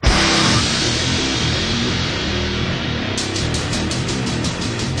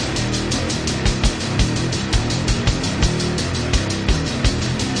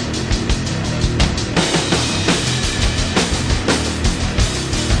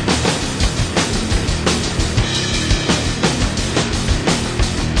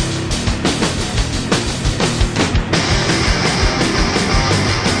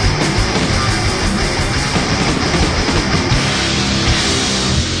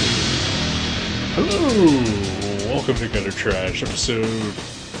Hello! Welcome to Gutter Trash, episode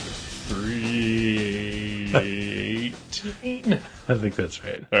 318. I think that's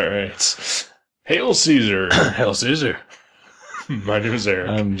right. Alright. Hail Caesar! Hail Caesar. My name is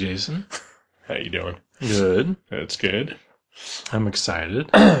Eric. I'm Jason. How you doing? Good. That's good. I'm excited.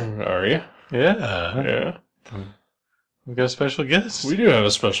 Are you? Yeah. Yeah. We got a special guest. We do have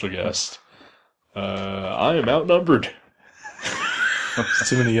a special guest. I am outnumbered.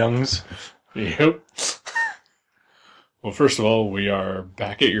 Too many youngs. Yep. Well, first of all, we are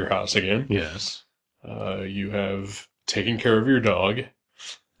back at your house again. Yes. You have taken care of your dog,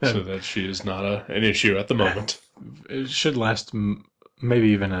 so that she is not an issue at the moment. It should last maybe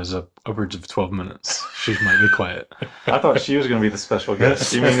even as upwards of 12 minutes. She might be quiet. I thought she was going to be the special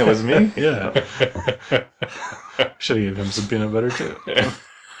guest. You mean it was me? Yeah. Should have given him some peanut butter too.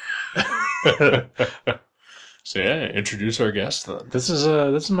 So yeah, introduce our guest then. This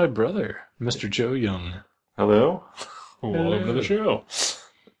is my brother, Mr. Joe Young. Hello? Welcome to the show.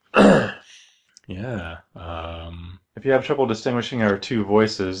 Yeah. If you have trouble distinguishing our two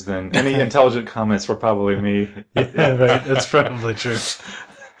voices, then any intelligent comments were probably me. Yeah, right. That's probably true.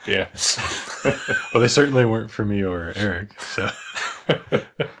 Yeah. Well, they certainly weren't for me or Eric, so.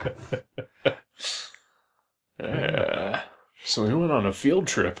 So we went on a field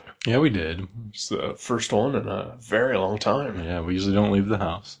trip. Yeah, we did. It's the first one in a very long time. Yeah, we usually don't leave the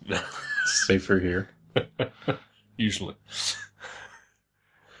house. It's safer here. Usually.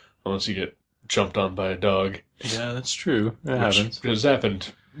 Unless you get jumped on by a dog. Yeah, that's true. It Which happens. has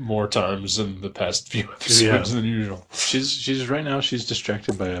happened more times in the past few episodes than usual. She's right now. She's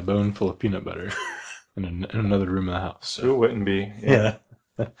distracted by a bone full of peanut butter in another room of the house. So. Who wouldn't be? Yeah,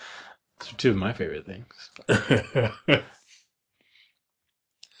 those are two of my favorite things.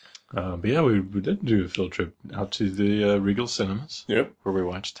 But yeah, we did do a field trip out to the Regal Cinemas. Yep. Where we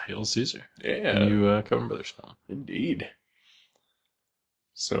watched Hail Caesar. Yeah. The new Coen Brothers film. Indeed.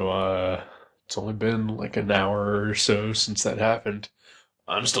 So, it's only been like an hour or so since that happened.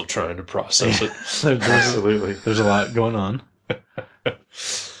 I'm still trying to process it. Absolutely. There's a lot going on.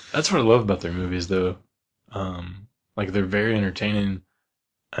 That's what I love about their movies, though. Like, they're very entertaining,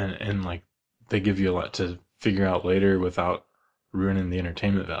 and like, they give you a lot to figure out later without ruining the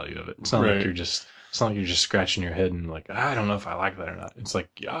entertainment value of it. It's not like it's not like you're just scratching your head and like, I don't know if I like that or not. It's like,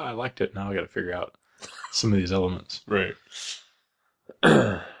 yeah, I liked it. Now I got to figure out some of these elements. Right.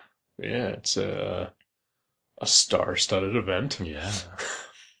 Yeah, it's a star-studded event. Yeah.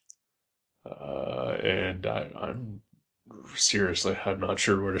 And I'm seriously, I'm not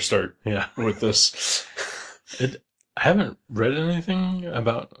sure where to start Yeah. with this. I haven't read anything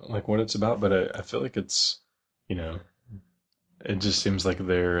about like what it's about, but I feel like it's, it just seems like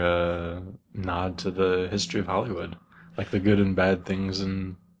their nod to the history of Hollywood, like the good and bad things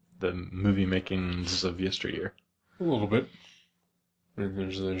in the movie makings of yesteryear. A little bit. And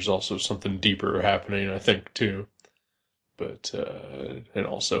there's also something deeper happening, I think, too. But, and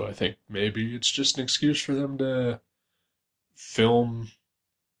also, I think maybe it's just an excuse for them to film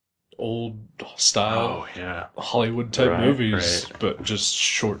old style Hollywood type movies, but just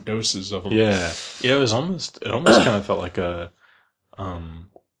short doses of them. Yeah. Yeah, it almost kind of felt like a,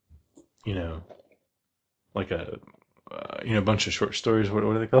 like a, bunch of short stories. What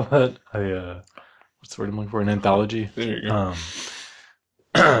do they call that? What's the word I'm looking for? An anthology. There you go.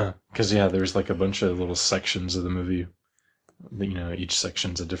 Because there's like a bunch of little sections of the movie. Each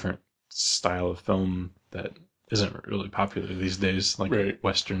section's a different style of film that isn't really popular these days, like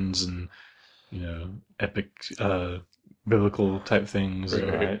westerns and epic biblical type things,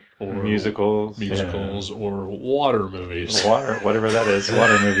 Or musicals, or water movies. Whatever that is,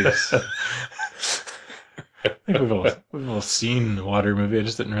 water movies. I think we've all seen Water movie. I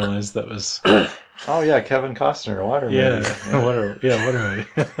just didn't realize that was. Oh yeah, Kevin Costner, water movie. Water movie.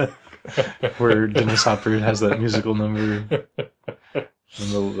 Where Dennis Hopper has that musical number in the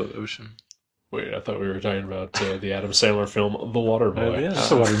middle of the ocean. Wait, I thought we were talking about the Adam Sandler film The Water Boy. Yeah, that's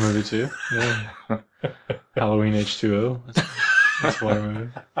a water movie too. Yeah. Halloween H2O. That's a water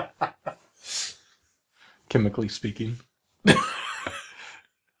movie. Chemically speaking.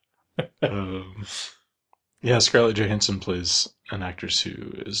 Scarlett Johansson plays an actress who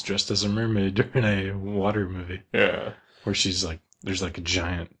is dressed as a mermaid during a water movie. Yeah. Where she's like, there's like a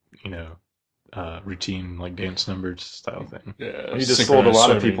giant, routine, like dance number style thing. Yeah. You just sold a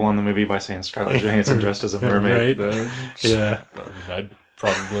lot of people on the movie by saying Scarlett Johansson dressed as a mermaid. Right? Yeah. I'd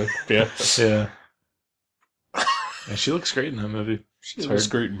probably, yeah. Yeah. And she looks great in that movie. She looks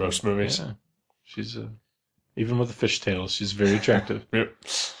great in most movies. Yeah. She's, even with a fishtail, she's very attractive. Yep.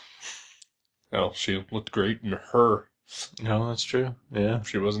 Well, she looked great in Her. No, that's true. Yeah.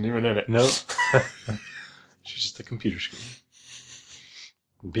 She wasn't even in it. Nope. She's just a computer screen.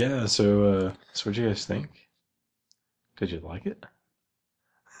 Yeah, so what'd you guys think? Did you like it?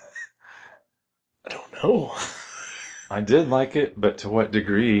 I don't know. I did like it, but to what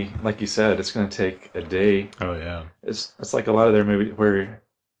degree? Like you said, it's going to take a day. Oh, yeah. It's like a lot of their movies where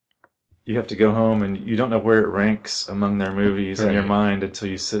you have to go home and you don't know where it ranks among their movies in your Right. mind until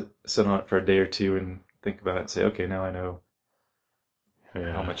you sit on it for a day or two and think about it and say, okay, now I know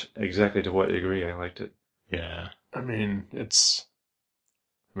Yeah. how much, exactly to what degree I liked it. Yeah. I mean,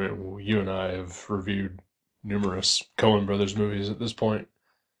 you and I have reviewed numerous Coen Brothers movies at this point,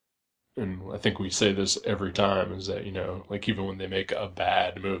 and I think we say this every time, is that, like, even when they make a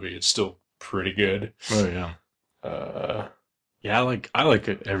bad movie, it's still pretty good. Oh, yeah. Yeah, I like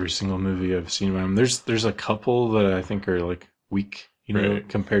every single movie I've seen by them. There's a couple that I think are like weak, Right.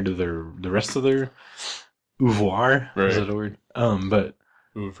 compared to the rest of their oeuvre. Right. Is that a word? But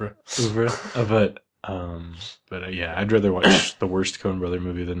Oeuvre. yeah, I'd rather watch the worst Coen Brother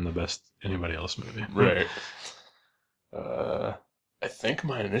movie than the best anybody else movie. Right. I think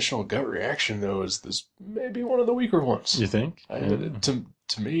my initial gut reaction, though, is this may be one of the weaker ones. You think? To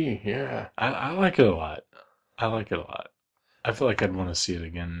me, yeah. I like it a lot. I feel like I'd want to see it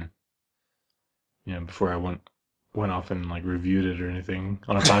again, before I went off and like reviewed it or anything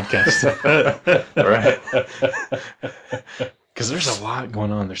on a podcast. Right. Because there's a lot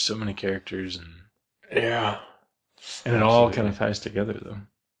going on. There's so many characters, and Yeah. it all kind of ties together, though.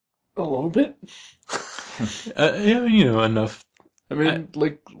 A little bit. Yeah, enough. I mean,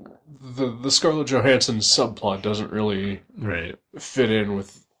 like, the Scarlett Johansson subplot doesn't really Right. fit in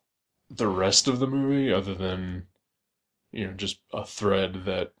with the rest of the movie, other than, just a thread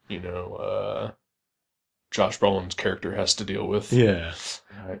that, Josh Brolin's character has to deal with. Yeah.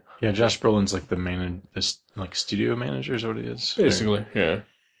 Right. Yeah, Josh Brolin's like this like studio manager is what he is. Basically, yeah.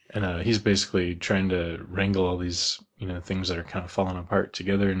 And he's basically trying to wrangle all these, things that are kind of falling apart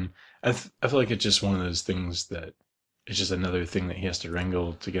together. And I feel like it's just one of those things that it's just another thing that he has to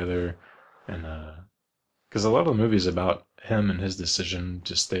wrangle together. And because a lot of the movie is about him and his decision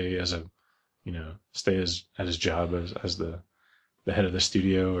to stay as at his job as the head of the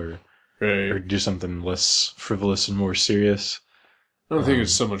studio, or Right. do something less frivolous and more serious. I don't think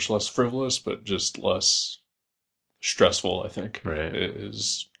it's so much less frivolous, but just less stressful, I think. Right. It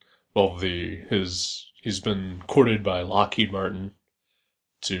is, well, he's been courted by Lockheed Martin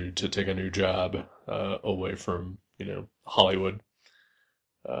to take a new job away from, Hollywood.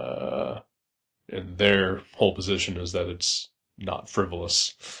 And their whole position is that it's not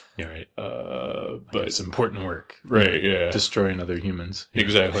frivolous. Yeah, right. But it's important work. right, yeah. Destroying other humans.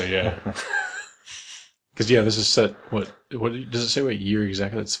 Exactly, yeah. Because this is set. What does it say? What year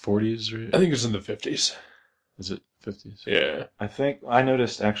exactly? It's 40s, right? I think it's in the 50s. Is it 50s? Yeah. I think I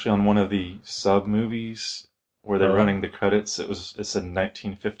noticed actually on one of the sub movies where they're Oh. running the credits, it said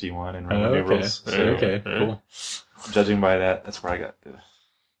 1951 in Roman Okay. numerals. So Okay. Cool. judging by that, that's where I got the.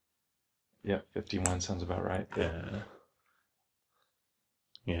 Yeah, 51 sounds about right. Yeah.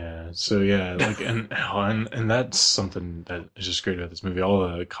 Yeah. So yeah, like and that's something that is just great about this movie.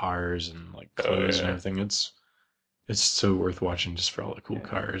 All the cars and like clothes and yeah. everything. It's so worth watching just for all the cool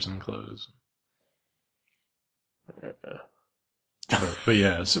cars and clothes. But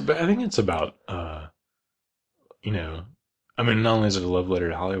yeah, but I think it's about I mean, not only is it a love letter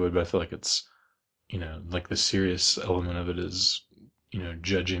to Hollywood, but I feel like it's like the serious element of it is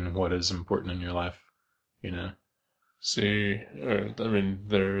judging what is important in your life. See, I mean,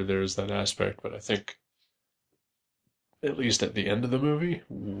 there's that aspect, but I think, at least at the end of the movie,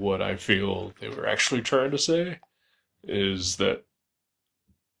 what I feel they were actually trying to say is that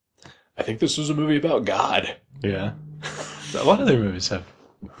I think this was a movie about God. Yeah. A lot of their movies have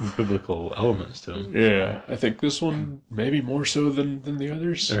biblical elements to them. Yeah, I think this one maybe more so than the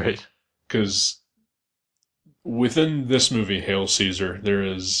others. Right. Because within this movie, Hail Caesar, there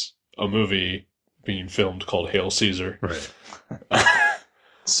is a movie being filmed called Hail Caesar. Right.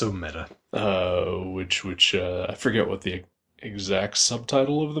 So meta. Which I forget what the exact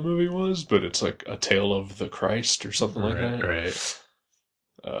subtitle of the movie was, but it's like A Tale of the Christ or something like that. Right.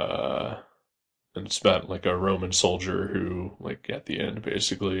 And it's about like a Roman soldier who, like, at the end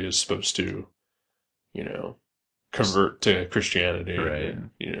basically is supposed to, convert to Christianity, Right. and,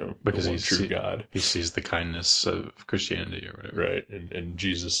 Because the one he's true God. He sees the kindness of Christianity or whatever. Right, and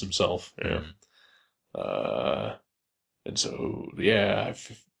Jesus himself. Yeah. And so, yeah,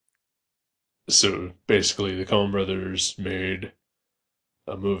 so basically the Coen Brothers made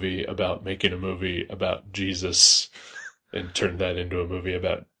a movie about making a movie about Jesus and turned that into a movie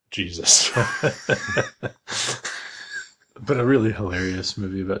about Jesus. But a really hilarious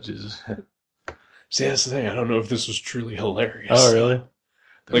movie about Jesus. See, that's the thing. I don't know if this was truly hilarious. Oh, really?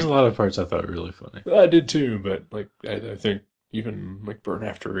 There's Like- a lot of parts I thought were really funny. I did too, but like I think even like Burn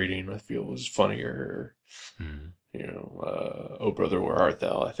After Reading, I feel was funnier. Hmm. You know, Oh Brother, Where Art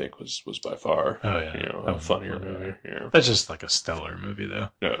Thou? I think was by far. Oh, yeah. You know, Oh, a funnier yeah. movie. Yeah, That's just like a stellar movie, though.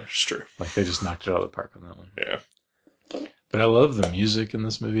 no, it's true. Like they just knocked it out of the park on that one. Yeah, But I love the music in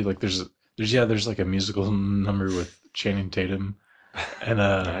this movie. Like there's like a musical number with Channing Tatum, and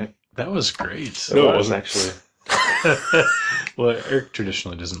Right. that was great. No, it was wasn't. actually. Well, Eric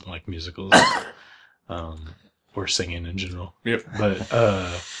traditionally doesn't like musicals, or singing in general. yep. But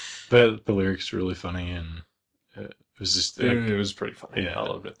the lyrics are really funny, and it was just It was pretty funny. Yeah.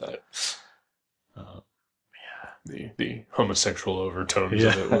 I'll admit that. uh, The homosexual overtones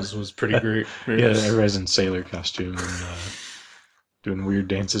Yeah. of it was pretty great. yeah, everybody's in sailor costume and doing weird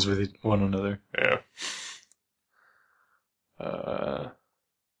dances with one another. Yeah.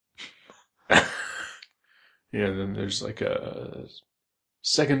 Yeah, then there's like a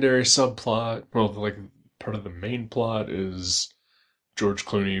secondary subplot. Well, like part of the main plot is George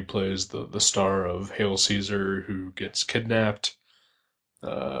Clooney plays the star of Hail Caesar who gets kidnapped.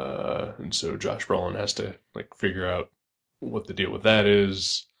 And so Josh Brolin has to like figure out what the deal with that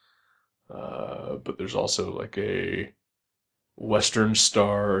is. But there's also like a Western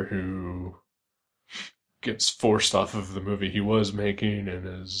star who gets forced off of the movie he was making and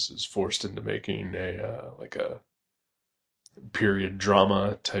is forced into making a like a period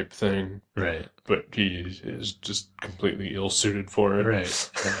drama type thing, Right. but he is just completely ill suited for it.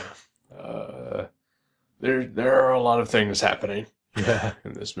 Right. There are a lot of things happening Yeah.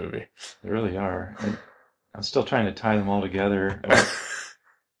 in this movie. They really are. And I'm still trying to tie them all together.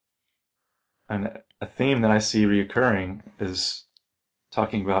 And a theme that I see reoccurring is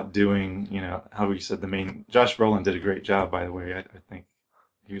talking about doing, how we said the main. Josh Brolin did a great job, by the way. I think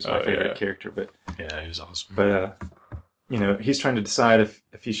he was my Oh, favorite yeah. character. But Yeah, he was awesome. he's trying to decide if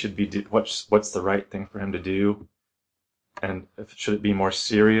he should be what's the right thing for him to do, and should it be more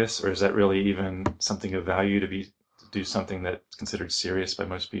serious, or is that really even something of value to do something that's considered serious by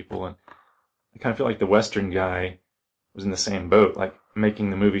most people? And I kind of feel like the Western guy was in the same boat, like making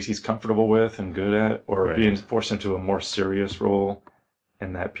the movies he's comfortable with and good at, or Right. being forced into a more serious role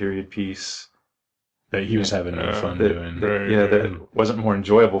in that period piece That he was having no fun that, doing. that wasn't more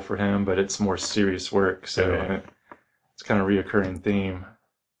enjoyable for him, but it's more serious work. So Right. it's kind of a reoccurring theme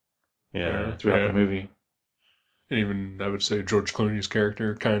Yeah. throughout the movie. And even I would say George Clooney's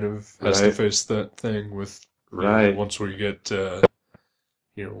character kind of has to Right. face that thing with Right. once we get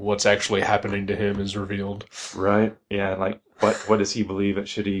what's actually happening to him is revealed. Right. Yeah. Like, what does he believe?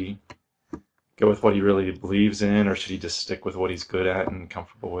 Should he go with what he really believes in, or should he just stick with what he's good at and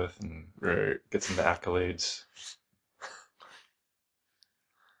comfortable with, and Right. get some accolades?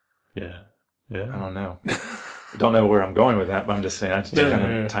 Yeah. I Yeah. don't know. I don't know where I'm going with that, but I'm just saying I just Yeah, kind yeah,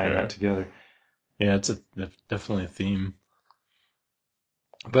 of tying yeah. that together. Yeah, it's definitely a theme.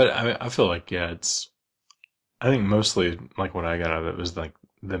 But I feel like, I think mostly like what I got out of it was like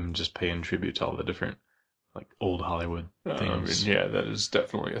them just paying tribute to all the different like old Hollywood I things. mean, yeah, that is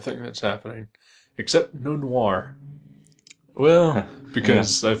definitely a thing that's happening. Except no noir. Well,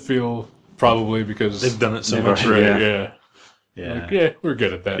 Because I feel probably because they've done it so They've much. already- right, Yeah. yeah. Yeah. Like, yeah, we're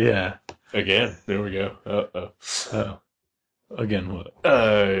good at that. Yeah. Again, there we go. Uh-oh. Oh. Again, what?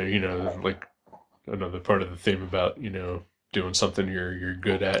 Like another part of the theme about, doing something you're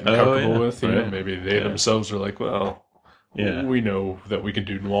good at and Oh, comfortable yeah. with. Right. Maybe they Yeah. themselves are like, well, Yeah. we know that we can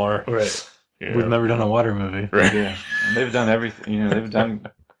do noir. Right. Yeah. We've never done a water movie. Right. Yeah. And they've done everything. They've done.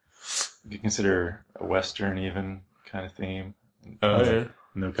 You consider a Western even kind of theme. Yeah.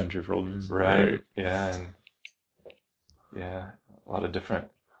 No Country for Old Men. Right. Yeah. And yeah, a lot of different.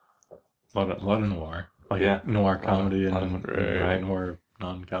 A lot of noir. Like Yeah. noir comedy lot and of- right. noir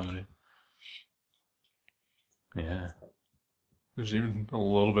non-comedy. Yeah. There's even a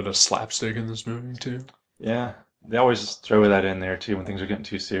little bit of slapstick in this movie, too. Yeah. They always throw that in there too when things are getting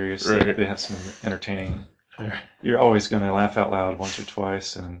too serious. Right. They have some entertaining. You're always going to laugh out loud once or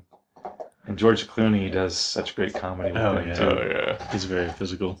twice, and George Clooney does such great comedy with Oh, them yeah. too. Oh, yeah. He's very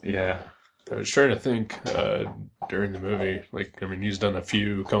physical. Yeah. I was trying to think during the movie. He's done a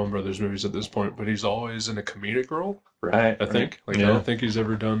few Coen Brothers movies at this point, but he's always in a comedic role, Right. I think. I Yeah. don't think he's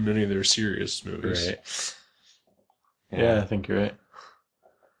ever done any of their serious movies. Right. Yeah, I think you're right.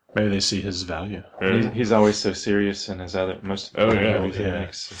 Maybe they see his value. He's always so serious in his most Oh, yeah, movies he yeah.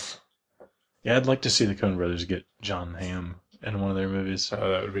 makes. Yeah, I'd like to see the Coen Brothers get John Hamm in one of their movies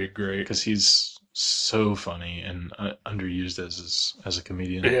Oh, that would be great. because he's so funny and underused as a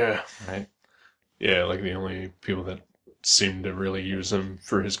comedian. Yeah. Right. Yeah, like the only people that seem to really use him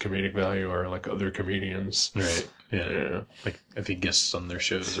for his comedic value are like other comedians. Right. Yeah. Yeah. Like if he guests on their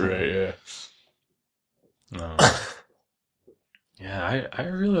shows. That's right, yeah. Yeah, I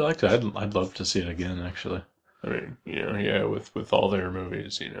really liked it. I'd love to see it again, actually. I mean, yeah, with all their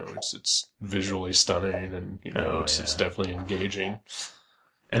movies, it's visually stunning, and it's definitely engaging.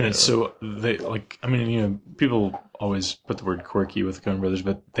 And it's so they like. I mean, people always put the word quirky with the Coen Brothers,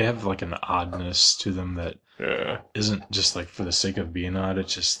 but they have like an oddness to them that isn't just like for the sake of being odd.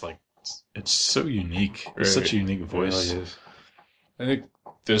 It's just like it's so unique. It's such a unique voice. Really is. I think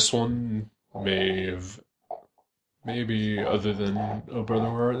this one maybe other than Oh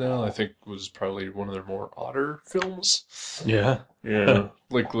Brother Where Art Thou, I think was probably one of their more odder films. Yeah. Yeah,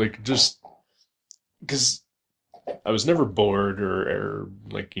 like just because I was never bored or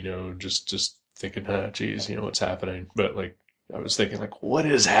like just thinking, geez, what's happening? But like I was thinking, like, what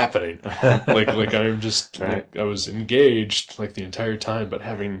is happening? like I'm just like I was engaged like the entire time, but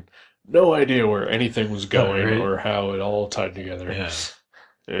having no idea where anything was going or how it all tied together. Yeah.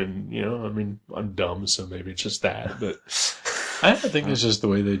 And I mean, I'm dumb, so maybe it's just that. But I think it's just the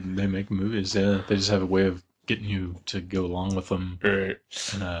way they make movies. Yeah, they just have a way of getting you to go along with them, right,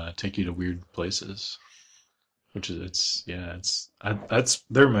 and take you to weird places. Which is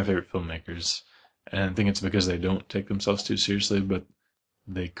they're my favorite filmmakers, and I think it's because they don't take themselves too seriously, but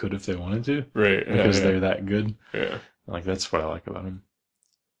they could if they wanted to, right? Because they're that good. Yeah, like that's what I like about them.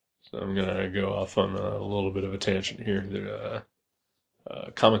 So I'm gonna go off on a little bit of a tangent here.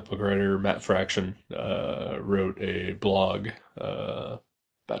 Comic book writer Matt Fraction wrote a blog about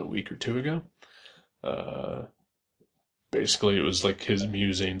a week or two ago. Basically, it was like his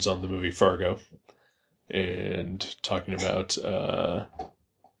musings on the movie Fargo, and talking about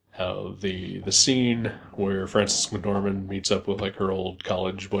how the scene where Frances McDormand meets up with like her old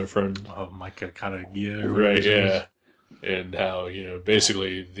college boyfriend, Micah Katagia, right? Yeah, and how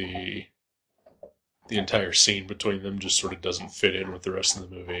basically the entire scene between them just sort of doesn't fit in with the rest of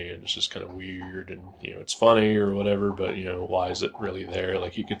the movie, and it's just kind of weird, and it's funny or whatever, but why is it really there?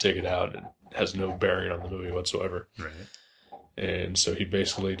 Like you could take it out and it has no bearing on the movie whatsoever. Right. And so he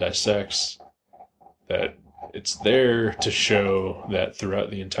basically dissects that it's there to show that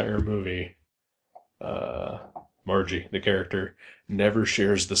throughout the entire movie, Margie, the character, never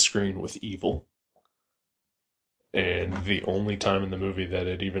shares the screen with evil. And the only time in the movie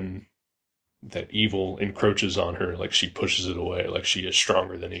that evil encroaches on her, like she pushes it away, like she is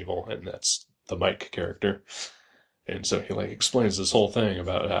stronger than evil, and that's the Mike character. And so he like explains this whole thing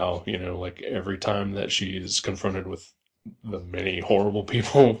about how, like every time that she is confronted with the many horrible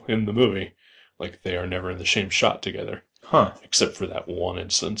people in the movie, like they are never in the same shot together. Huh. Except for that one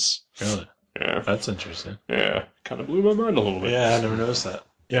instance. Really? Yeah. That's interesting. Yeah. Kind of blew my mind a little bit. Yeah, I never noticed that.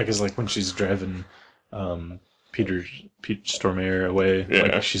 Yeah, because like when she's driving Pete Stormare away,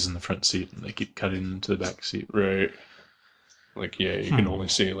 like she's in the front seat and they keep cutting into the back seat. Right. Like, yeah, you can only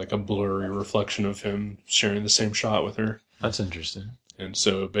see like a blurry reflection of him sharing the same shot with her. That's interesting. And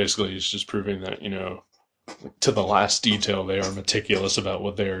so basically it's just proving that, to the last detail, they are meticulous about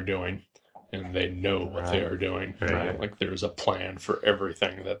what they are doing. And they know what they are doing. Right. Like there's a plan for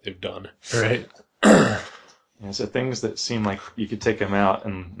everything that they've done. Right. So things that seem like you could take them out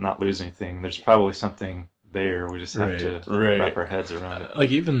and not lose anything, there's probably something there. We just have to wrap our heads around it. Like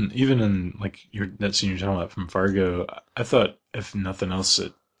even in like that scene you're talking about from Fargo, I thought if nothing else,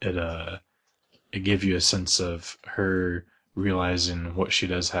 it gave you a sense of her realizing what she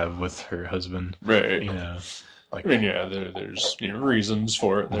does have with her husband. Right. Like, I mean, yeah, there's reasons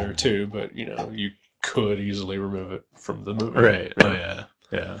for it there too, but you could easily remove it from the movie. Right. Oh yeah.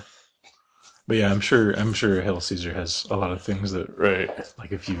 Yeah. But yeah, I'm sure Hail Caesar has a lot of things that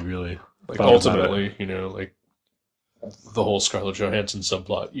like if you really like ultimately, like the whole Scarlett Johansson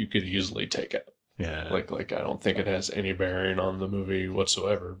subplot you could easily take out. Yeah. Like I don't think it has any bearing on the movie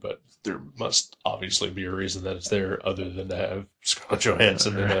whatsoever, but there must obviously be a reason that it's there other than to have Scarlett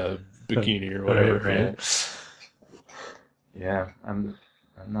Johansson in a bikini or whatever. Right. Yeah, I'm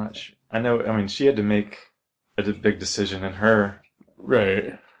not sure. I know. I mean, she had to make a big decision in her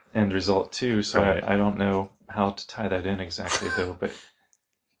end result too. So I don't know how to tie that in exactly though. But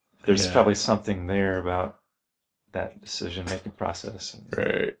there's probably something there about that decision making process.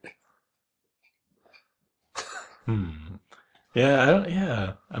 Right.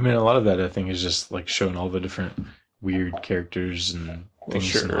 Yeah. I mean, a lot of that I think is just like showing all the different weird characters and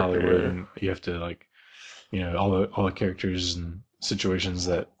things in Hollywood, and you have to like. All the characters and situations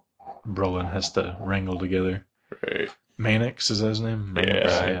that Brolin has to wrangle together. Right. Mannix, is that his name?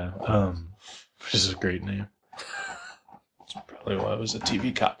 Mannix, yeah. Which is a great name. That's probably why I was a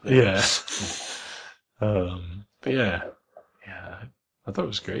TV cop. Yeah. But yeah, I thought it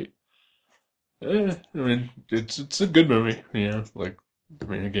was great. I mean, it's a good movie. Like, I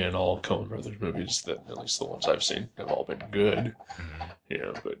mean, again, all Coen Brothers movies, that at least the ones I've seen, have all been good.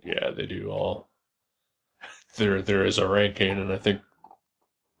 But yeah, they do all. There is a ranking, and I think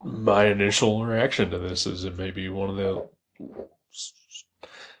my initial reaction to this is it may be one of the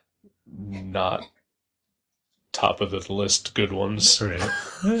not top of the list good ones. Right.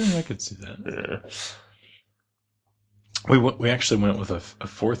 I could see that. Yeah. We actually went with a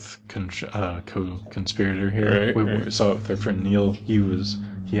fourth co-conspirator here. Right, We saw it with our friend Neil. He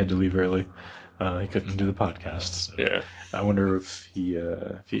had to leave early. He couldn't do the podcast. So Yeah. I wonder if he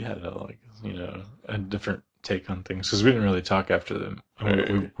had a different take on things, because we didn't really talk after them.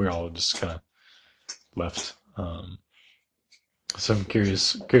 We all just kind of left. So I'm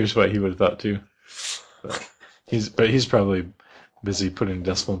curious what he would have thought too. But he's probably busy putting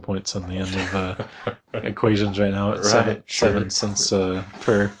decimal points on the end of equations right now at Right, 7 cents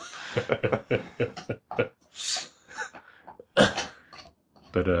per.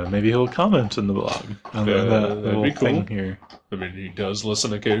 But maybe he'll comment in the blog on that that'd little be cool. thing here. I mean, he does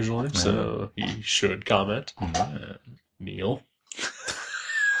listen occasionally, so he should comment. Neil.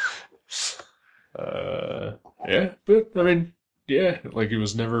 Yeah, but I mean, yeah, like he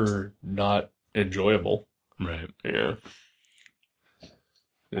was never not enjoyable. Right. Yeah.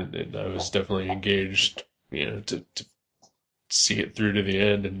 And I was definitely engaged, to see it through to the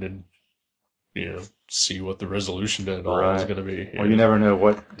end and then, see what the resolution to it all is Right. going to be. Well, you never know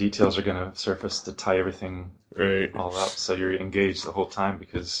what details are going to surface to tie everything Right. all up, so you're engaged the whole time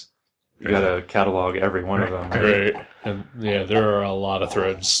because you got to catalog every one of them. Right. And yeah, there are a lot of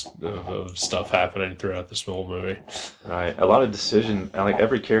threads of stuff happening throughout this whole movie. Right. A lot of decision. Like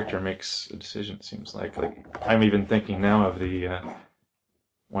every character makes a decision. It seems like I'm even thinking now of the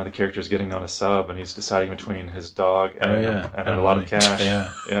one of the characters getting on a sub and he's deciding between his dog and a lot of cash.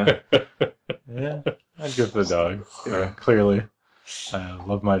 Yeah. Yeah. I'd go for the dog. Yeah. Clearly. I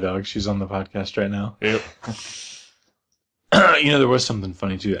love my dog. She's on the podcast right now. Yep. There was something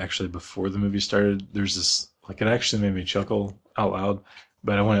funny too. Actually, before the movie started, there's this, like, it actually made me chuckle out loud.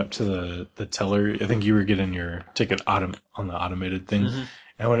 But I went up to the teller. I think you were getting your ticket on the automated thing. Mhm. And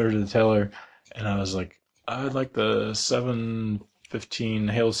I went over to the teller, and I was like, "I'd like the 7.15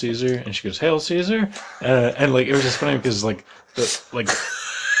 Hail Caesar," and she goes, "Hail Caesar," and like it was just funny because like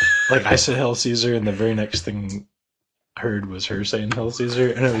I said Hail Caesar, and the very next thing I heard was her saying Hail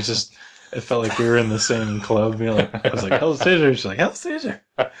Caesar, and it was just. It felt like we were in the same club. I was like, Hail Caesar. She's like, Hail Caesar.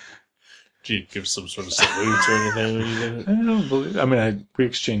 Do you give some sort of salute or anything when you did it? I don't believe. I mean, we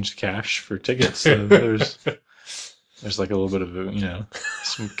exchanged cash for tickets. So there's like a little bit of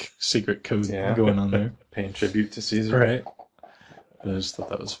some secret code going on there. Paying tribute to Caesar. Right. I just thought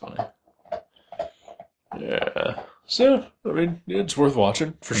that was funny. Yeah. So, I mean, it's worth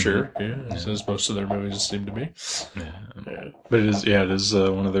watching for sure. Yeah, as most of their movies seem to be. Yeah. But it is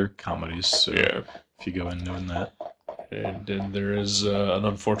one of their comedies. So Yeah. if you go in knowing that. And then there is an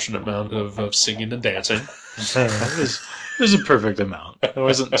unfortunate amount of singing and dancing. It was a perfect amount. It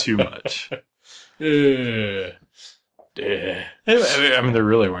wasn't too much. Yeah. I mean, there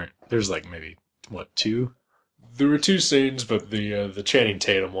really weren't. There's like maybe, two? There were two scenes, but the Channing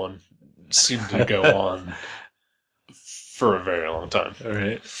Tatum one seemed to go on for a very long time. All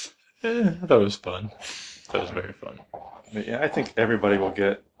right. I thought it was fun. That was very fun. But yeah, I think everybody will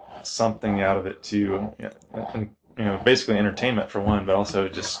get something out of it too. Yeah, and basically entertainment for one, but also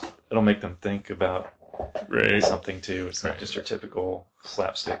just it'll make them think about something too. It's not just your typical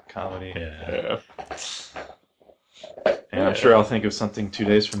slapstick comedy. Yeah. And I'm sure I'll think of something 2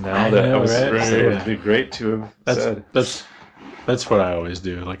 days from now that would be great to have said. That's what I always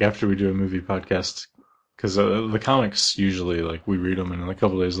do. Like after we do a movie podcast, because the comics usually like we read them and a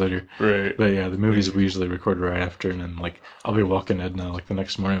couple days later. Right. But yeah, the movies we usually record right after, and then like I'll be walking Edna like the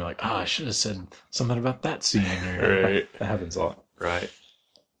next morning, like I should have said something about that scene. Right. That happens a lot. Right.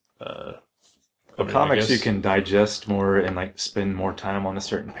 I mean, comics I guess, you can digest more and like spend more time on a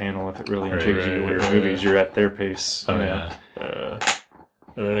certain panel if it really intrigues you. Where movies you're at their pace. Oh yeah. I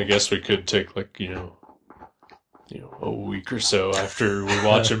mean, I guess we could take like a week or so after we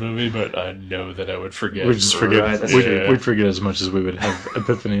watch a movie, but I know that I would forget. We'd just forget. Right, We'd forget as much as we would have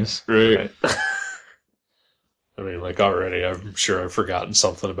epiphanies. Right. I mean, like already, I'm sure I've forgotten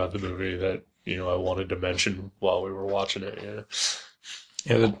something about the movie that I wanted to mention while we were watching it. Yeah.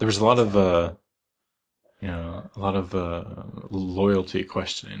 Yeah, there was a lot of loyalty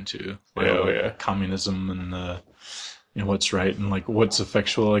questioning too. Like, communism and what's right and like what's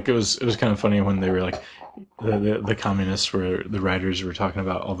effectual. Like it was kind of funny when they were like the communists were the writers were talking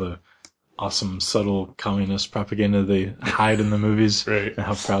about all awesome, subtle communist propaganda they hide in the movies, Right. and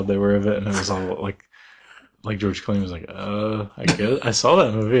how proud they were of it. And it was all like George Clooney was like, I guess I saw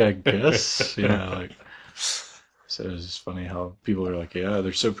that movie. I guess like. So it was just funny how people are like, yeah,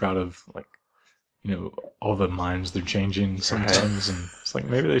 they're so proud of like, all the minds they're changing sometimes, and it's like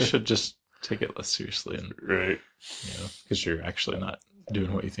maybe they should just take it less seriously, and Right. because you're actually not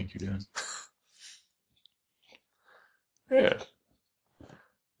doing what you think you're doing. Yeah.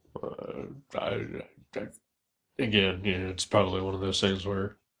 Again, it's probably one of those things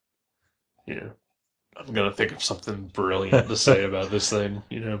where, I'm gonna think of something brilliant to say about this thing,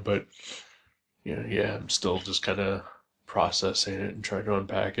 but, I'm still just kind of processing it and trying to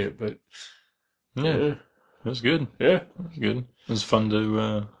unpack it, but Yeah, it was good. yeah, It was good. It was fun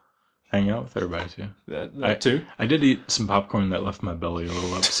to hang out with everybody too. that too. I did eat some popcorn that left my belly a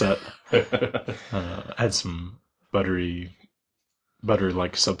little upset. I had some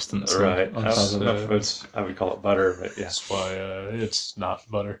butter-like substance. Right. on I, top was, of it. I would call it butter, but yeah. That's why it's not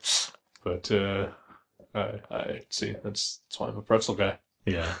butter, but I see. That's why I'm a pretzel guy.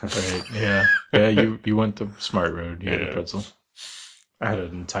 Yeah, right. Yeah. You went the smart road. You had a Yeah. pretzel. I had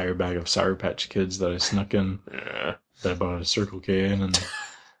an entire bag of Sour Patch Kids that I snuck in. Yeah, That I bought at a Circle K, and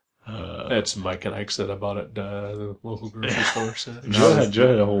that's Mike and Ike's that I bought at the local grocery store. So. Joe had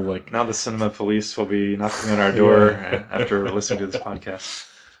a whole like. Now the cinema police will be knocking on our door after listening to this podcast.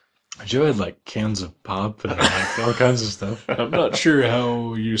 Joe had like cans of pop and like all kinds of stuff. I'm not sure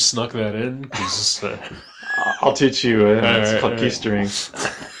how you snuck that in because. I'll teach you. It's All called right. keystering.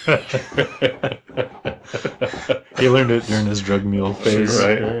 He learned it during his drug mule phase.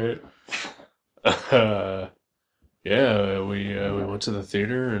 Right. We went to the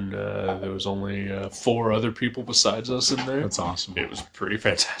theater and there was only 4 other people besides us in there. That's awesome. It was pretty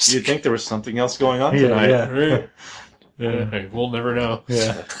fantastic. You'd think there was something else going on Yeah, tonight. yeah. Right? Yeah, hey, we'll never know.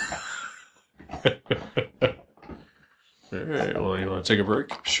 Yeah. All right. Well, you want to take a break?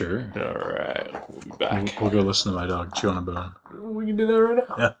 Sure. All right. We'll be back. We'll go listen to my dog chew on a bone. We can do that right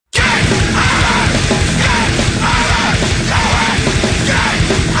now. Yeah.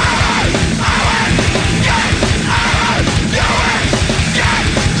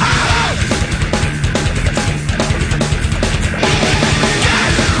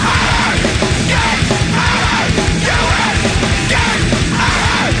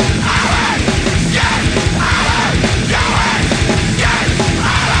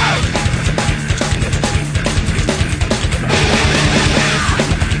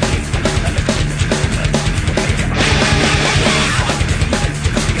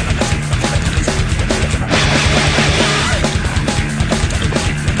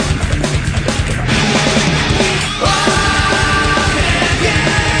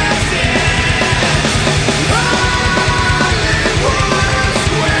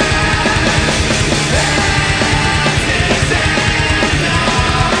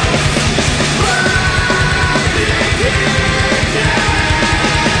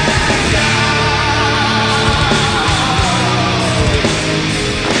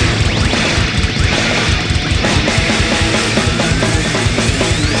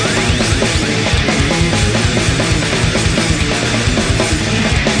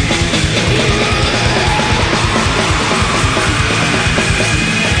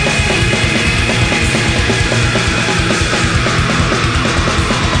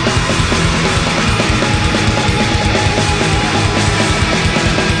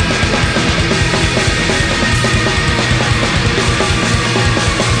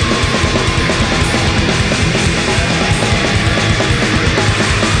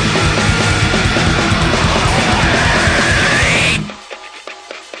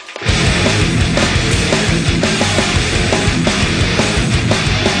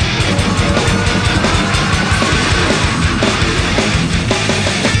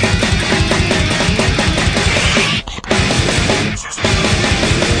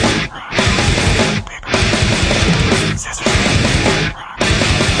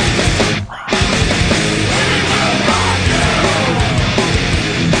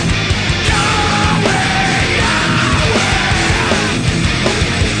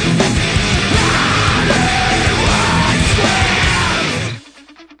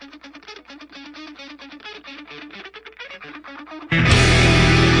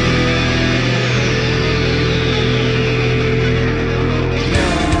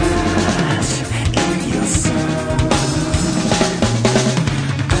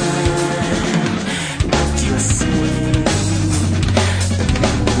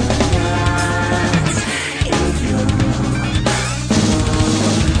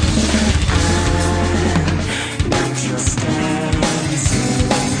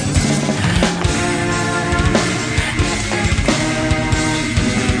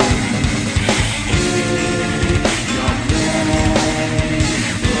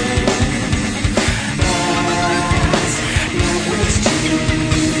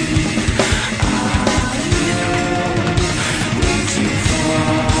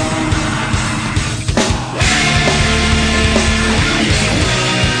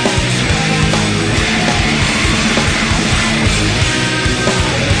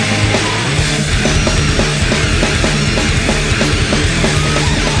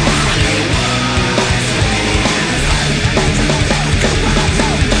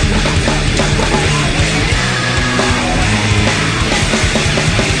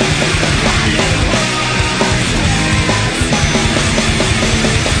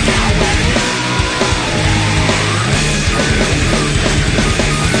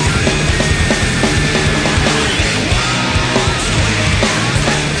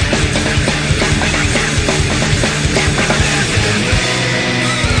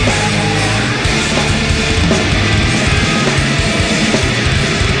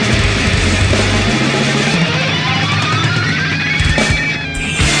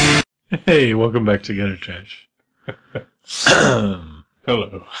 Hey, welcome back to Gutter Trash.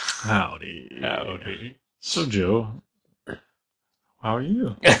 Hello. Howdy. Howdy. So, Joe, how are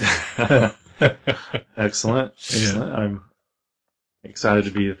you? Excellent. Excellent. I'm excited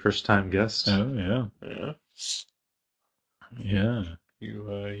to be the first time guest. Oh, yeah. Yeah. Yeah.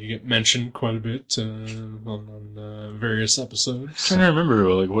 You get mentioned quite a bit on various episodes. trying to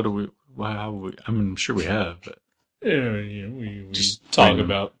remember, like, what do we, how we, I mean, I'm sure we have, but Yeah, we Just talk random.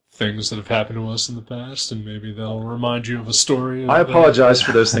 about things that have happened to us in the past, and maybe they'll remind you of a story. I apologize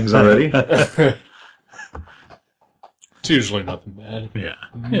for those things already. It's usually nothing bad. yeah.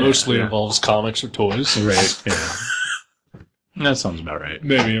 Mostly Yeah. involves comics or toys. Right, yeah. That sounds about right.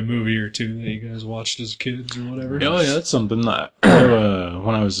 Maybe a movie or two that you guys watched as kids or whatever. Oh, yeah, that's something that,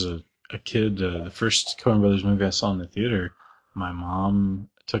 when I was a kid, the first Coen Brothers movie I saw in the theater, my mom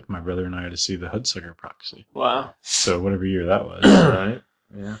took my brother and I to see the Hudsucker Proxy. Wow. So whatever year that was. Right?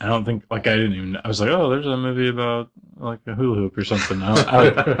 Yeah. I don't think, like, I didn't even, I was like, oh, there's a movie about, like, a hula hoop or something. I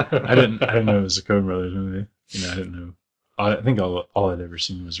didn't know it was a Coen Brothers movie. You know, I didn't know. I think all I'd ever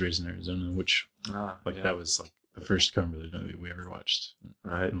seen was Raising Arizona, which, Yeah. that was, like, the first Coen Brothers movie we ever watched.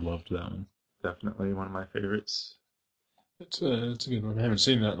 Right. I loved that one. Definitely one of my favorites. It's a good one. I haven't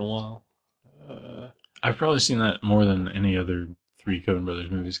seen that in a while. I've probably seen that more than any other three Coen Brothers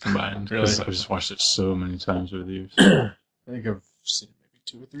movies combined. Really? 'Cause I've just watched it so many times over the years. I think I've seen it maybe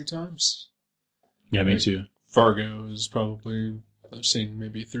 2 or 3 times. Yeah, me too. Fargo is probably, I've seen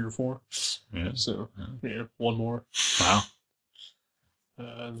maybe 3 or 4. Yeah. So, yeah, one more. Wow.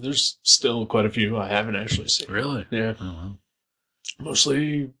 There's still quite a few I haven't actually seen. Really? Yeah. Oh, wow.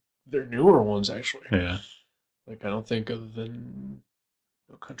 Mostly they're newer ones, actually. Yeah. Like, I don't think other than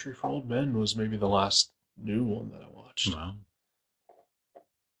No Country for Old Men was maybe the last new one that I watched. Wow.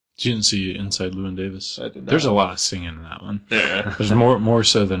 You didn't see Inside Llewyn Davis? I did not. There's a lot of singing in that one. Yeah. There's more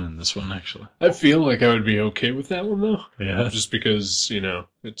so than in this one, actually. I feel like I would be okay with that one, though. Yeah. Just because,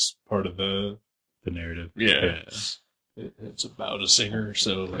 it's part of the... The narrative. Yeah. It's about a singer,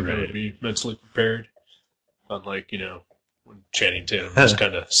 so like, I Right. would be mentally prepared. Unlike, when Channing Tatum just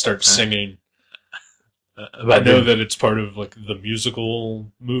kind of starts singing. I know that it's part of like the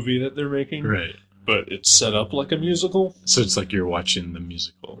musical movie that they're making, Right. but it's set up like a musical. So it's like you're watching the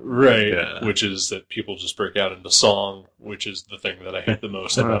musical. Right. Yeah. Which is that people just break out into song, which is the thing that I hate the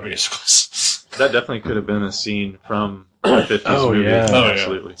most about musicals. That definitely could have been a scene from a 50s Oh, movie. yeah. Oh, yeah.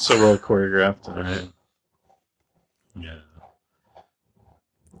 Absolutely. So well choreographed. And Right. everything. Yeah.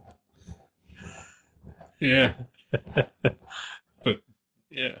 Yeah. But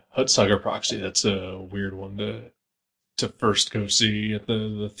yeah, Hudsucker Proxy, that's a weird one to first go see at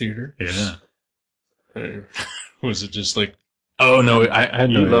the theater. Yeah. Was it just like, Oh, no, I had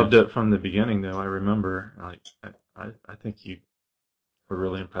no You idea. loved it from the beginning, though. I remember. Like, I think you were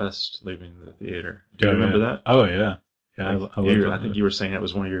really impressed leaving the theater. Do you remember that? Oh, yeah. Yeah, I loved I it. think you were saying it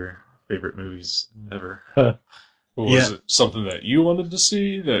was one of your favorite movies ever. was it something that you wanted to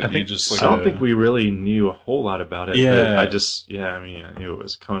see that I you think just I like, don't think we really knew a whole lot about it. Yeah. But I knew it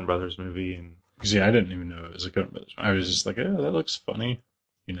was a Coen Brothers movie, and Because, I didn't even know it was a Coen Brothers. I was just like, oh, that looks funny.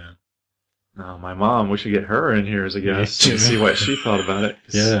 no, my mom. We should get her in here as a guest Yeah. and see what she thought about it.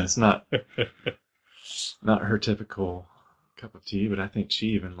 'Cause Yeah. it's not her typical cup of tea, but I think she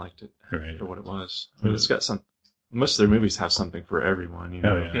even liked it Right. for what it was. But it's got some. Most of their movies have something for everyone.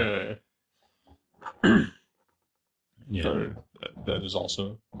 Oh, yeah. yeah. Yeah. So that is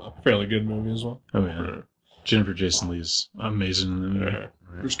also a fairly good movie as well. Oh, yeah. Jennifer Jason Leigh's amazing in the movie. Yeah.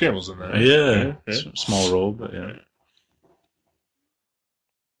 Bruce Campbell's in that. Yeah. Yeah. Small role, but yeah.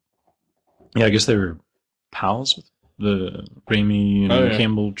 Yeah, I guess they were pals with the Raimi and Oh, yeah.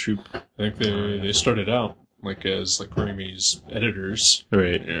 Campbell troupe. I think they started out like as like Raimi's editors.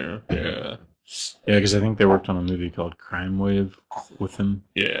 Right. Yeah. Yeah. Yeah, because I think they worked on a movie called Crime Wave with him.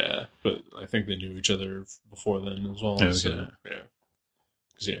 Yeah. But I think they knew each other before then as well. Okay. So, yeah.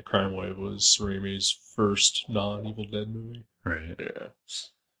 Because Crime Wave was Raimi's first non-Evil Dead movie. Right. Yeah.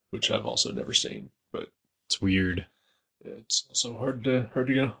 Which I've also never seen, but It's weird. it's also hard to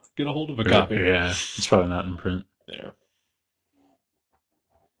get a hold of a copy. Yeah. It's probably not in print. Yeah.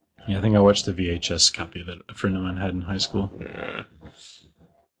 Yeah, I think I watched the VHS copy that a friend of mine had in high school. Yeah.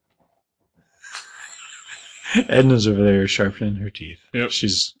 Edna's over there sharpening her teeth. Yep.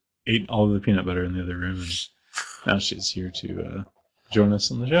 She's ate all the peanut butter in the other room, and now she's here to join us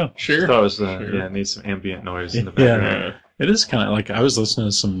on the show. I Sure. thought it was Sure. it needs some ambient noise in the Yeah. background. It is kind of like I was listening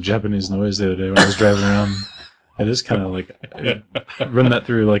to some Japanese noise the other day when I was driving around. It is kind of like run that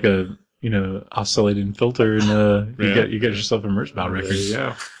through like a oscillating filter, and Yeah. you get yourself a Merzbow record. There you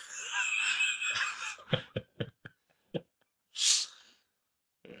go.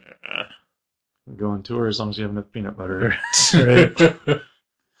 Go on tour as long as you have enough peanut butter. Right.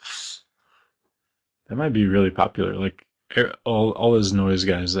 That might be really popular. Like all those noise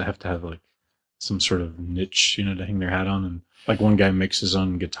guys that have to have like some sort of niche, you know, to hang their hat on. And like one guy makes his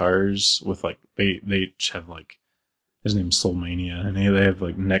own guitars with like they each have like his name's Soulmania, and they have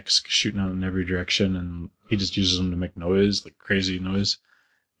like necks shooting out in every direction, and he just uses them to make noise, like crazy noise.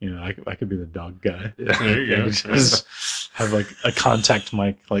 You know, I could be the dog guy. Yeah. There you I go. could just have like a contact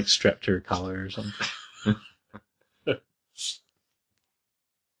mic like strapped to her collar or something. That'd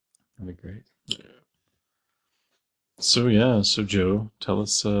be great. So so Joe, tell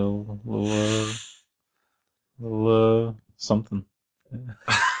us a little something.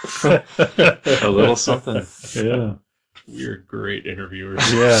 A little something. Yeah. We're great interviewers.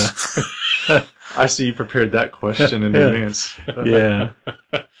 Yeah. I see you prepared that question in advance. Yeah.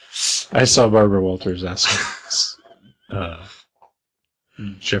 I saw Barbara Walters ask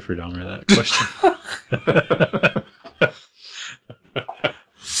Jeffrey Dahmer that question.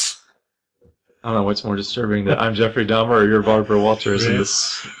 I don't know what's more disturbing, that I'm Jeffrey Dahmer or you're Barbara Walters in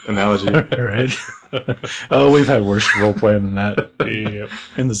this analogy. Right? Oh, we've had worse role playing than that. Yep.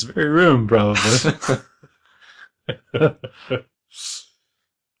 In this very room, probably. Oh,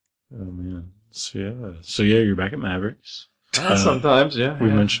 man. So you're back at Mavericks. Sometimes, yeah. We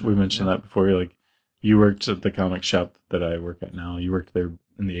mentioned that before. Like, you worked at the comic shop that I work at now. You worked there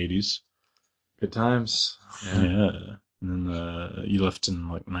in the 80s. Good times. Yeah. And then you left in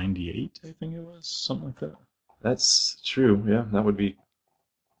like 98, I think it was. Something like that. That's true. Yeah, that would be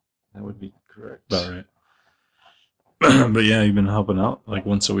correct. About right. But yeah, you've been helping out like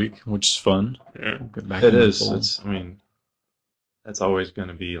once a week, which is fun. Yeah. Get back It in the is. fold. It's, I mean, that's always going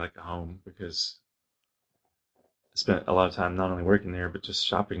to be like a home because I spent a lot of time not only working there, but just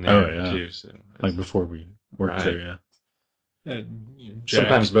shopping there Oh, yeah. too. So Like before we worked Right. there, yeah. And, you know, Jack,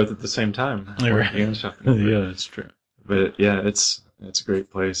 sometimes both at the same time. Yeah, right. Working and shopping. Yeah, that's true. But yeah, it's a great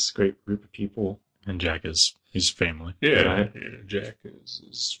place, great group of people. And Jack he's family. yeah, Right. yeah, Jack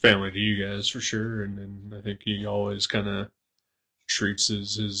is family to you guys for sure, and I think he always kind of treats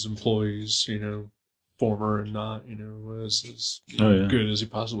his employees, you know, former and not, you know, as Oh, yeah. good as he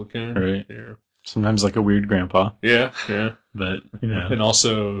possibly can. Right. Yeah. Sometimes like a weird grandpa, Yeah. but you know. And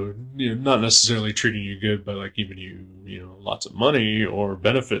also, you know, not necessarily treating you good, but like giving you, you know, lots of money or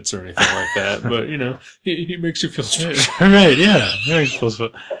benefits or anything like that. But you know, he makes you feel special. Right, yeah. Very close.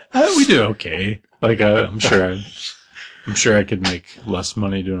 We do okay. Like I'm sure I could make less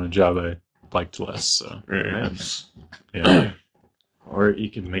money doing a job I liked less. So Right. yeah. Or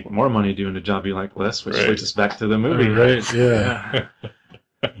you can make more money doing a job you like less, which Right. leads us back to the movie. Right. Yeah.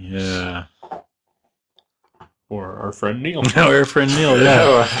 Yeah. Or our friend Neil. Our friend Neil.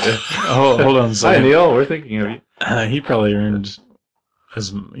 Yeah. Hold on a Hi, second. Neil. We're thinking of you. He probably earned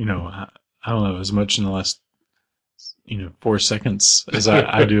as I don't know, as much in the last 4 seconds as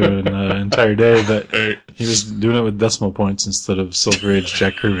I do in an entire day, but Hey. he was doing it with decimal points instead of Silver Age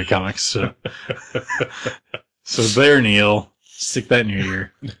Jack Kirby comics. So there, Neil, stick that in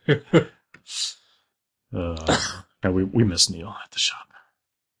your ear. No, we miss Neil at the shop,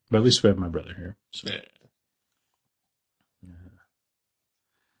 but at least we have my brother here. So. Yeah.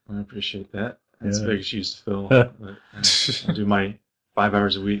 I appreciate that. That's Yeah. big shoes to fill. But I do my 5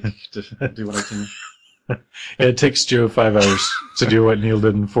 hours a week to do what I can. Yeah, it takes Joe 5 hours to do what Neil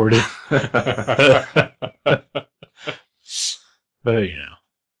did in 40. But, yeah,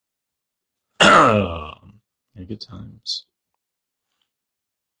 good times.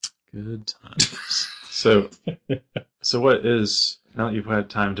 Good times. So what is, now that you've had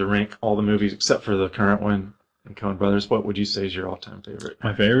time to rank all the movies except for the current one and Coen Brothers, what would you say is your all-time favorite?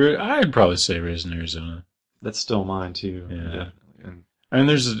 My favorite? I'd probably say Raising Arizona. That's still mine too. Yeah. Definitely. And I mean,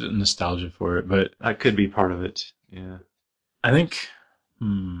 there's a nostalgia for it, but that could be part of it. Yeah. I think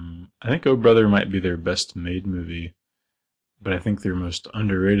Oh Brother might be their best made movie, but I think their most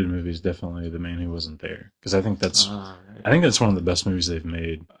underrated movie is definitely The Man Who Wasn't There, because I think that's Right. one of the best movies they've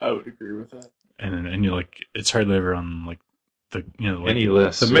made, I would agree with that. and you're like, it's hardly ever on like the like Any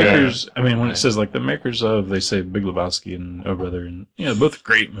list. the yeah. makers. I mean, when Right. it says like the makers of, they say Big Lebowski and Oh Brother, and both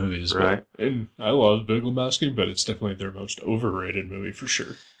great movies, but Right. And I love Big Lebowski, but it's definitely their most overrated movie for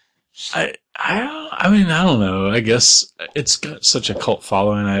sure. I mean, I don't know. I guess it's got such a cult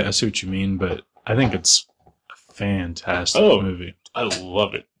following. I see what you mean, but I think it's a fantastic movie. I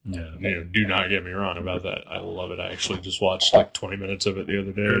love it. Yeah. You know, do not get me wrong about that. I love it. I actually just watched like 20 minutes of it the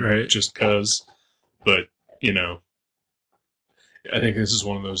other day, Right. just cause. But I think this is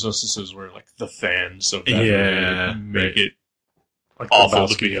one of those instances where like the fans of that Yeah, movie make right. it Like awful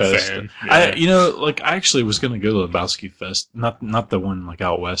to Lebowski be a Fest. fan. I actually was gonna go to Lebowski Fest, not the one like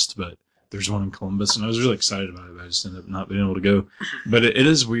out west, but there's one in Columbus, and I was really excited about it, but I just ended up not being able to go. But it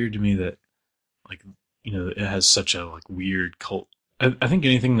is weird to me that, like, you know, it has such a like weird cult. I think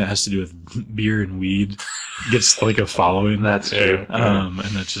anything that has to do with beer and weed gets like a following. That's true. And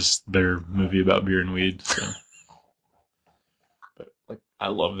that's just their movie about beer and weed. So. But like, I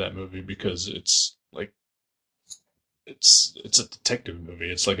love that movie because it's like, it's a detective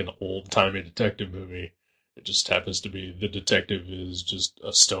movie. It's like an old-timey detective movie. It just happens to be the detective is just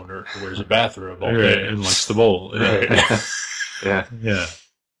a stoner who wears a bathrobe all day. And likes the bowl. Right. Yeah. Yeah.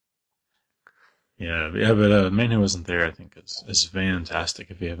 Yeah, but Man Who Wasn't There, I think, is fantastic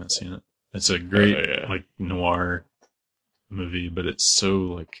if you haven't seen it. It's a great, like, noir movie, but it's so,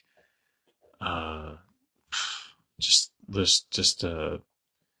 like,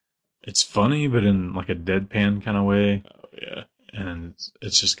 it's funny, but in, like, a deadpan kind of way. Oh, yeah. And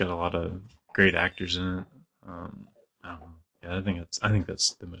it's just got a lot of great actors in it. I don't know. Yeah, I think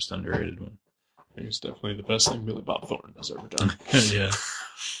that's the most underrated one. I think it's definitely the best thing Billy Bob Thornton has ever done. Yeah.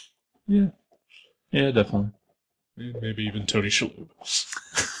 Yeah. Yeah, definitely. Maybe even Tony Shalhoub.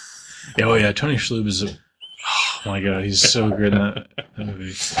 Yeah, oh yeah, Tony Shalhoub is oh my god, he's so good in that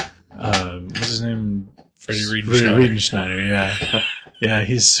movie. What's his name? Freddie Riedenschneider, yeah. Yeah,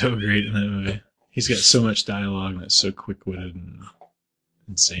 he's so great in that movie. He's got so much dialogue that's so quick-witted and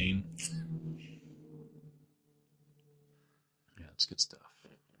insane. Yeah, it's good stuff.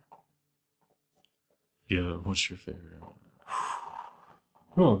 Yeah, what's your favorite?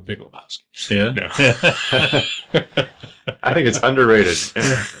 Oh, Big Lebowski. Yeah? No. I think it's underrated.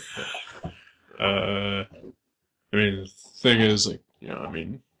 I mean, the thing is, like, you know, I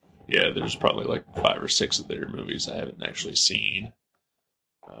mean, yeah, there's probably like 5 or 6 of their movies I haven't actually seen.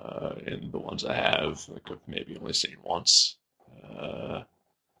 And the ones I have, like, I've maybe only seen once. But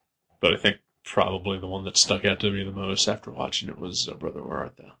I think probably the one that stuck out to me the most after watching it was Brother, Where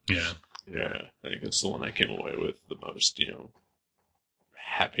Art Thou? Yeah. Yeah, I think it's the one I came away with the most, you know,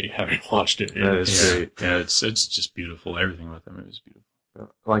 happy having watched it. That is great. Yeah, it's just beautiful. Everything about that movie is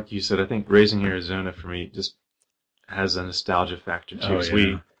beautiful. Like you said, I think Raising Arizona for me just has a nostalgia factor too. Oh, yeah.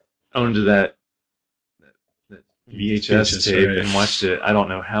 We owned that VHS tape right. and watched it. I don't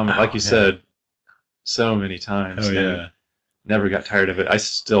know how many, like you said, so many times. Oh yeah. Never got tired of it. I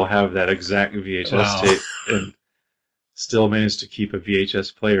still have that exact VHS Wow. tape and still managed to keep a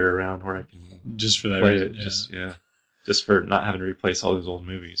VHS player around where I can Just for that play reason. it. Just for not having to replace all those old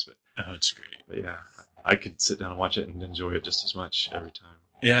movies. Oh, it's great. But yeah, I could sit down and watch it and enjoy it just as much every time.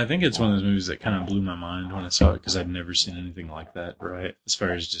 Yeah, I think it's one of those movies that kind of blew my mind when I saw it because I'd never seen anything like that. Right. As far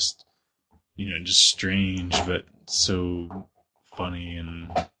as just, you know, just strange, but so funny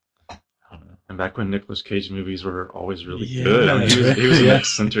and I don't know. And back when Nicolas Cage movies were always really Yeah, good. I mean, he was an yeah.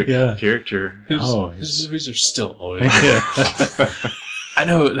 eccentric Yeah. character. His movies are still always. I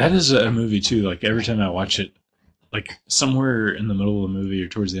know that is a movie too. Like every time I watch it, like somewhere in the middle of the movie or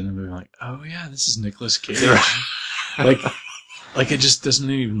towards the end of the movie, I'm like, oh yeah, this is Nicolas Cage. like it just doesn't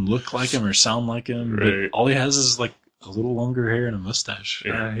even look like him or sound like him. Right. But all he has is like a little longer hair and a mustache.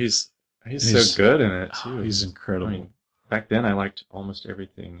 Yeah, he's He's- so good in it too. Oh, he's incredible. I mean, back then I liked almost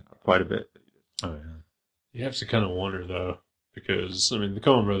everything quite a bit. oh yeah. You have to kind of wonder, though, because, I mean, the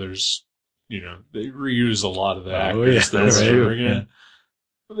Coen brothers, you know, they reuse a lot of the actors that that's over true. again. Yeah.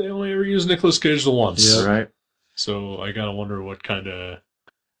 But they only ever use Nicolas Cage the once. Yeah. Right. So I gotta wonder what kind of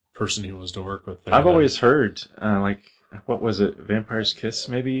person he was to work with there. I've always heard, like, what was it? Vampire's Kiss,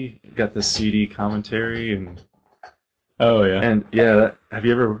 maybe? Got the CD commentary and Oh yeah. have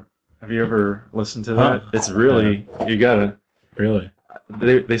you ever listened to that? Huh. It's really you gotta. Really?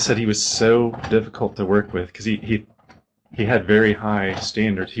 They said he was so difficult to work with because he had very high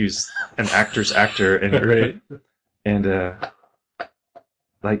standards. He was an actor's actor, and Right. and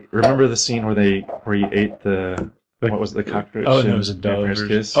like remember the scene where he ate the what was it, the cockroach? Oh, no, in it was a dove. Vampire's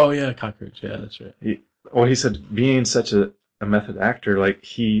Kiss. Oh yeah, cockroach. Yeah, that's right. Well, he said being such a method actor, like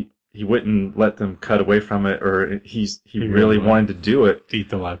he wouldn't let them cut away from it, or he really wanted to do it. Eat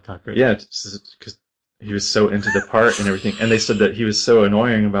the live cockroach. Yeah, because he was so into the part and everything. And they said that he was so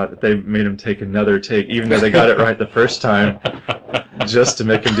annoying about it that they made him take another take, even though they got it right the first time, just to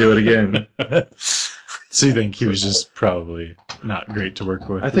make him do it again. So you think he was just probably not great to work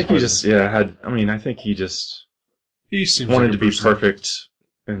with? I think he just, I think he just He seems wanted like to a be person- perfect.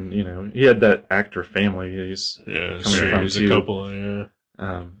 And, you know, he had that actor family. He's, Yeah, coming sure. from He's a too. Coppola,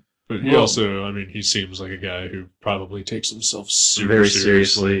 yeah. But he Well- also, I mean, he seems like a guy who probably takes himself super very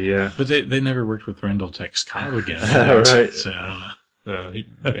seriously. seriously, yeah. But they never worked with Randall Tex Cobb again. Right. So I don't know. He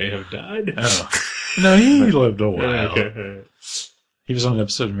may have died. Oh. No, he lived a while. Okay. He was on an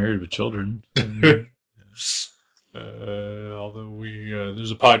episode of Married with Children. Although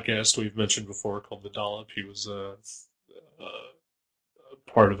there's a podcast we've mentioned before called The Dollop. He was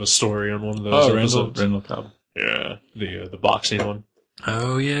part of a story on one of those episodes. Randall Cobb. Yeah, the boxing one.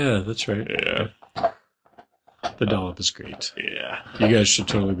 Oh yeah, that's right. Yeah. The Dollop is great. Yeah. You guys should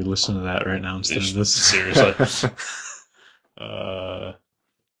totally be listening to that right now instead of this. Seriously. I was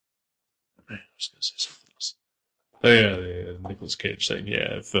going to say something else. Oh yeah, the Nicolas Cage thing.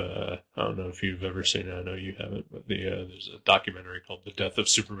 Yeah, I don't know if you've ever seen it. I know you haven't, but there's a documentary called "The Death of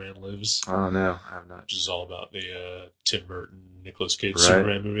Superman Lives," Oh no, I have not. which is all about the Tim Burton Nicolas Cage Right.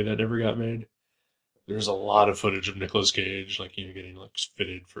 Superman movie that never got made. There's a lot of footage of Nicolas Cage, like getting like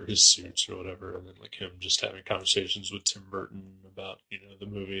fitted for his suits or whatever, and then like him just having conversations with Tim Burton about the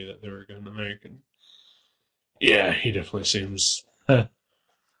movie that they were going to make, and yeah, he definitely seems Right.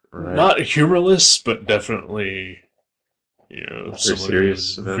 not humorless, but definitely somebody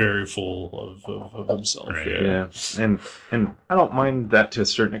serious who's about it. very full of himself. Right. Yeah. Yeah, and I don't mind that to a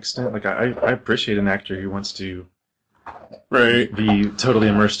certain extent. Like I appreciate an actor who wants to Right. be totally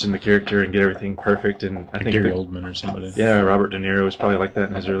immersed in the character and get everything perfect. And I Like think Gary Oldman or somebody. yeah, Robert De Niro was probably like that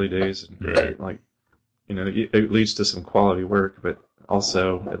in his early days. And, Right. Like, it leads to some quality work, but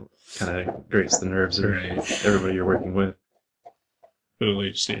also it kind of grates the nerves of Right. everybody you're working with. But at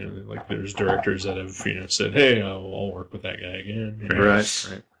least, like there's directors that have, said, hey, I'll work with that guy again. Right.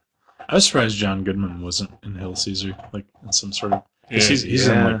 I was surprised John Goodman wasn't in Hail Caesar, like in some sort of. 'Cause Yeah. he's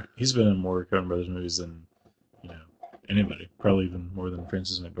Yeah. in he's been in more Coen Brothers movies than anybody, probably even more than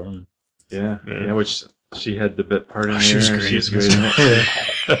Frances McDormand. Yeah. Yeah. Yeah, which she had the bit part in there. She was great. She was great in it.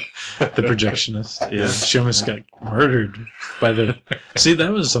 The projectionist. Yeah. She almost got murdered by the. See,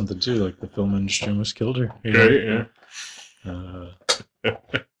 that was something too. Like the film industry almost killed her. Right, yeah.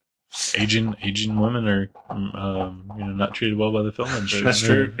 Aging women are, not treated well by the film industry. That's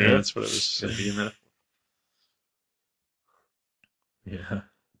true, yeah. That's what it was. Should be in that. Yeah.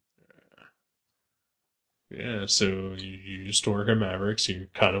 Yeah, so you used to work at Mavericks. You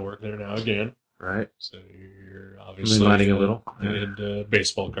kind of work there now again. Right. So you're obviously Moonlighting a little. into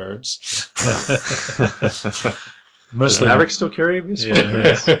baseball cards. Mostly. Does Maverick still carry these?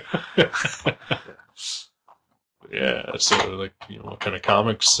 Yeah. Yeah, so like, what kind of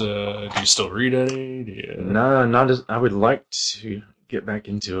comics do you still read any? Do you... No, not as I would like to get back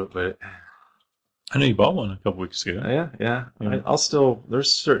into it, but I know you bought one a couple weeks ago. yeah. Yeah. I'll still.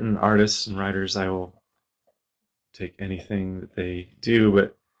 There's certain artists and writers I will take anything that they do,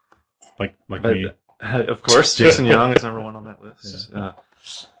 but Me. of course, Jason Young is number one on that list.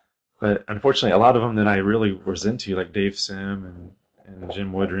 But unfortunately, a lot of them that I really was into, like Dave Sim and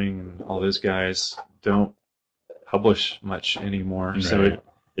Jim Woodring and all those guys, don't publish much anymore. Right. So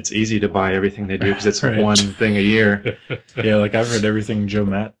it's easy to buy everything they do because it's Right. one thing a year. Yeah, like I've read everything Joe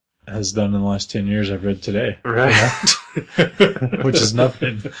Matt has done in the last 10 years. I've read today, Right. which is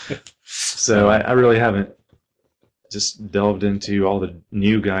nothing. So I really haven't just delved into all the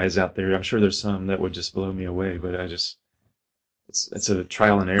new guys out there. I'm sure there's some that would just blow me away, but it's a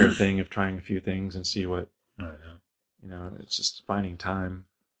trial and error thing of trying a few things and see what, I know. it's just finding time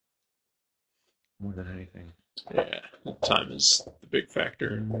more than anything. Yeah, time is the big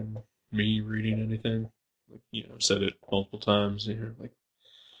factor in me reading anything. Like, I've said it multiple times. Like,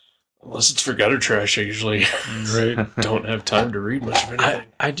 unless it's for gutter trash, I usually don't have time to read much of anything.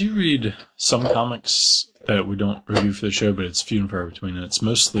 I do read some comics that we don't review for the show, but it's few and far between. And it's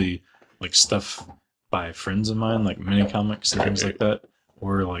mostly like stuff by friends of mine, like mini comics and things like that,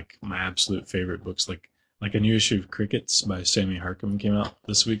 or like my absolute favorite books, like a new issue of Crickets by Sammy Harcum came out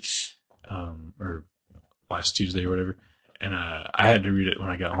this week, or last Tuesday or whatever. And I had to read it when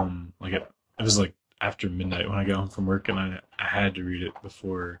I got home. Like it was like after midnight when I got home from work, and I had to read it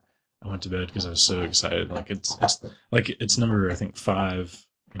before I went to bed because I was so excited. Like it's number I think 5,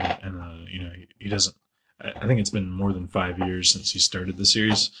 and he doesn't. I think it's been more than 5 years since he started the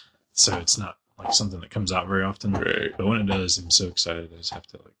series, so it's not like something that comes out very often. Right. But when it does, I'm so excited. I just have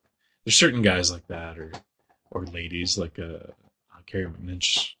to like. There's certain guys like that, or ladies like Carrie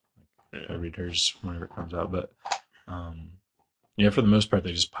McNinch. I read hers whenever it comes out, but for the most part,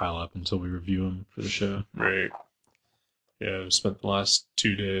 they just pile up until we review them for the show. Right. Yeah, I've spent the last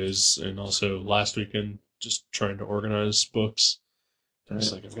 2 days and also last weekend just trying to organize books.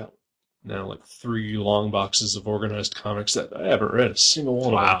 It's like I've got now like 3 long boxes of organized comics that I haven't read a single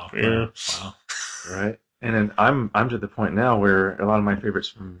one of them. Yeah. Wow. Right. And then I'm to the point now where a lot of my favorites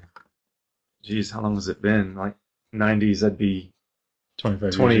from, how long has it been? Like 90s, that'd be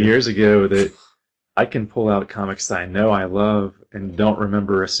 25 20 years ago that I can pull out comics that I know I love and don't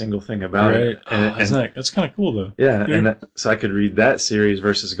remember a single thing about Right. it. And That's kind of cool, though. yeah, Yeah. and so I could read that series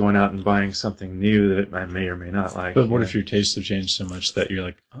versus going out and buying something new that I may or may not like. But what if your tastes have changed so much that you're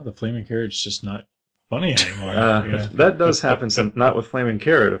like, oh, the Flaming Carrot's just not funny anymore? Yeah. That does happen. Not with Flaming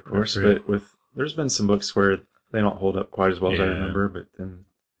Carrot, of course, Right. but there's been some books where they don't hold up quite as well as I Yeah. remember. But then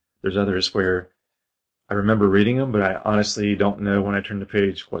there's others where I remember reading them, but I honestly don't know when I turn the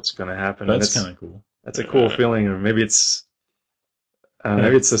page what's going to happen. And That's kind of cool. that's a cool feeling, or maybe it's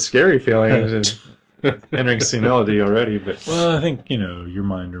a scary feeling. Entering senility already, but Well, I think, your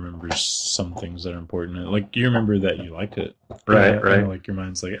mind remembers some things that are important. Like, you remember that you liked it. Right, Yeah, right. Like, your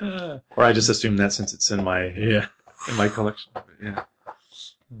mind's like, or I just assume that since it's in my yeah. collection. Yeah,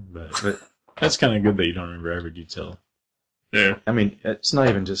 But that's kind of good that you don't remember every detail. Yeah. I mean, it's not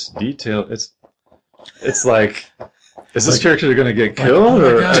even just detail. It's like, is this character going to get killed? oh my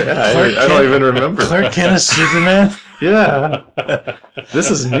or God, yeah, Clark I don't Kent- even remember. Clark Kent is Superman? Yeah, this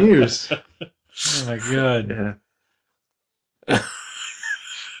is news. Oh my God. Yeah.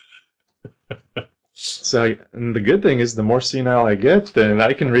 So, and the good thing is, the more senile I get, then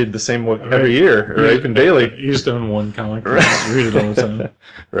I can read the same book every year, or even daily. You just own one comic. Right. Just read it all the time.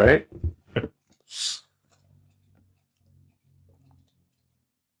 Right?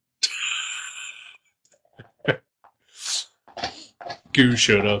 Goo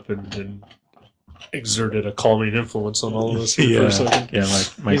showed up and exerted a calming influence on all of us for the first second. Yeah,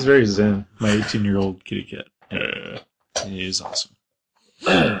 my He's very zen. 18-year-old kitty cat. He is awesome.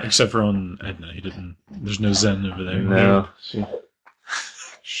 Except for on Edna, there's no zen over there. No,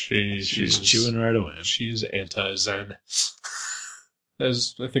 She's chewing right away. She's anti-zen,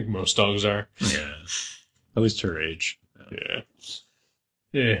 as I think most dogs are. Yeah. At least her age. Yeah.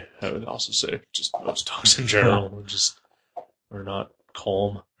 Yeah, I would also say just most dogs in general are not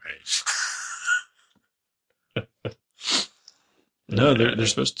calm. Right. No, they're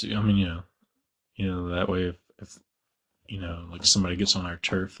supposed to. I mean, that way if like somebody gets on our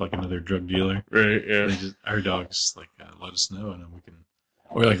turf, like another drug dealer, Right, yeah. our dogs let us know, and then we can,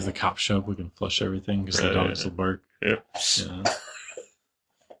 or like if the cops show up, we can flush everything because the dogs will bark. Yep. Yeah.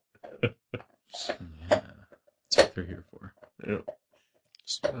 That's what they're here for. Yep.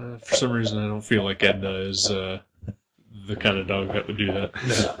 For some reason, I don't feel like Edna is the kind of dog that would do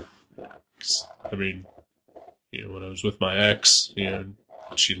that. I mean, when I was with my ex,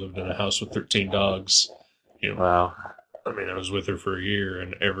 she lived in a house with 13 dogs. wow. I mean, I was with her for a year,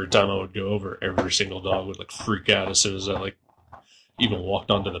 and every time I would go over, every single dog would freak out as soon as I even walked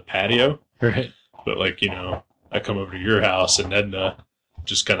onto the patio. Right. But I come over to your house, and Edna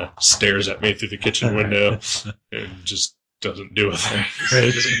just kind of stares at me through the kitchen window and just doesn't do a thing.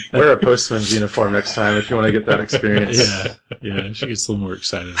 Right. Wear a postman's uniform next time if you want to get that experience. Yeah. She gets a little more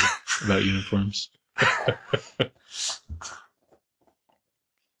excited about uniforms.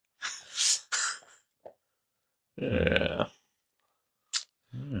 Yeah.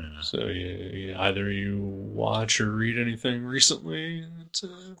 Yeah. So either you watch or read anything recently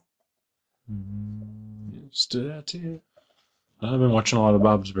that stood out to you? I've been watching a lot of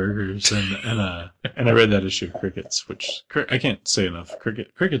Bob's Burgers, and I read that issue of Crickets, which I can't say enough.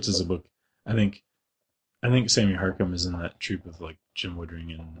 Crickets is a book. I think Sammy Harcum is in that troupe of Jim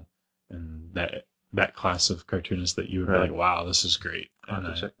Woodring and that class of cartoonists that you would be like, wow, this is great. I'll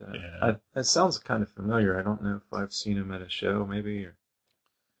have to check that. Yeah. It sounds kind of familiar. I don't know if I've seen him at a show, maybe. Or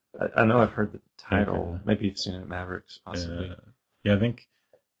I know I've heard the title. Okay. Maybe you've seen it at Mavericks, possibly. Yeah, I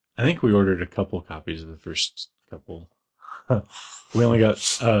think we ordered a couple copies of the first couple. we only got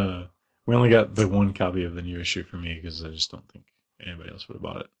the one copy of the new issue for me because I just don't think anybody else would have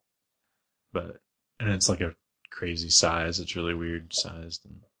bought it. And it's a crazy size. It's really weird sized,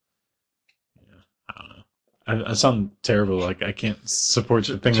 and I don't know. I sound terrible. I can't support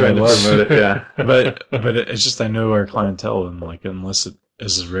the thing Trying I to love. promote it, yeah. but it's just I know our clientele, and unless it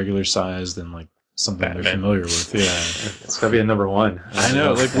is regular sized and something Batman. they're familiar with, yeah. It's got to be a number one. I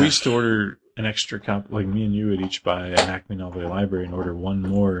know. We used to order an extra copy. Me and you would each buy an Acme Novel Library and order one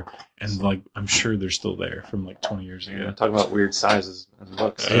more, and I'm sure they're still there from 20 years ago. Yeah, talk about weird sizes and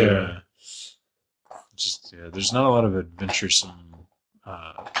books. Yeah. There's not a lot of adventuresome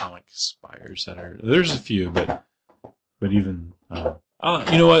comics buyers that are. There's a few, but even. You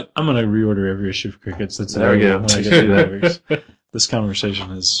know what? I'm gonna reorder every issue of Crickets. That's There we go. when I get to that. This conversation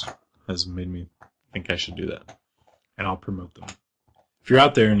has made me think I should do that, and I'll promote them. If you're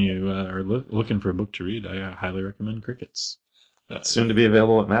out there and you are looking for a book to read, I highly recommend Crickets. Soon to be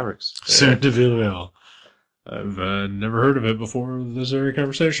available at Mavericks. Soon to be available. I've never heard of it before this very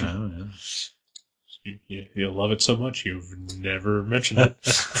conversation. Oh, yeah. You love it so much you've never mentioned it.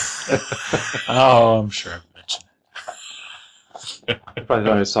 Oh, I'm sure I've mentioned I probably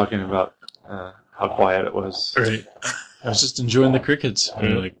thought I was talking about how quiet it was. it. Right. I was just enjoying the crickets. And Yeah.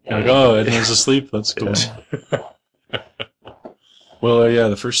 you're like, oh, Edna's asleep. That's cool. Well, yeah,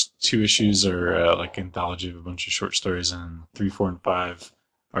 the first 2 issues are like anthology of a bunch of short stories, and 3, 4, and 5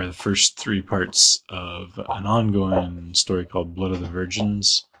 are the first 3 parts of an ongoing story called Blood of the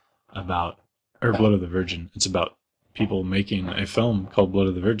Virgins Blood of the Virgin. It's about people making a film called Blood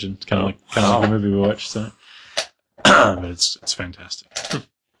of the Virgin. It's kind of like the movie we watched tonight. But it's fantastic.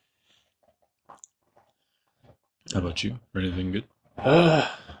 How about you? Read anything good?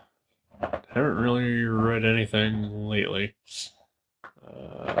 Haven't really read anything lately.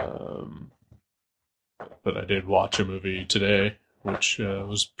 But I did watch a movie today, which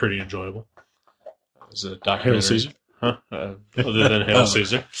was pretty enjoyable. It was a documentary. Hail Caesar? Huh? Other than Hail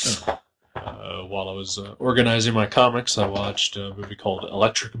Caesar. While I was organizing my comics, I watched a movie called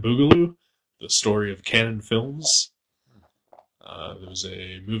Electric Boogaloo, the story of Cannon Films. There was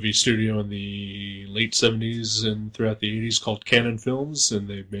a movie studio in the late 70s and throughout the 80s called Cannon Films, and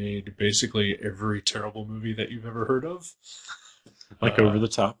they made basically every terrible movie that you've ever heard of. Like Over the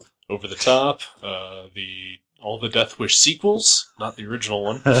Top? Over the Top, all the Death Wish sequels, not the original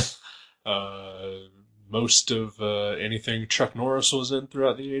one. Most of anything Chuck Norris was in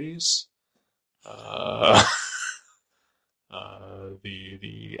throughout the 80s.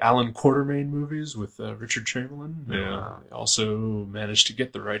 The Alan Quatermain movies with Richard Chamberlain. Yeah, they also managed to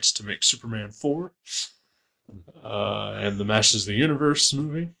get the rights to make Superman 4 and the Masters of the Universe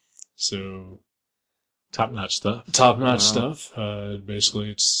movie. So Top-notch stuff. Top-notch stuff.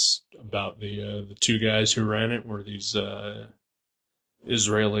 Basically, it's about the 2 guys who ran it were these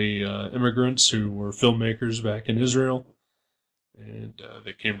Israeli immigrants who were filmmakers back in Israel. And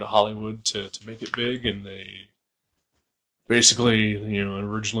they came to Hollywood to make it big, and they basically,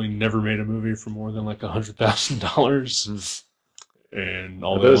 originally never made a movie for more than like $100,000. And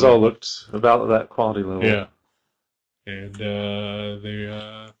all Those all looked about that quality level. Yeah. And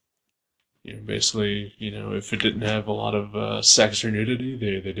they basically, if it didn't have a lot of sex or nudity,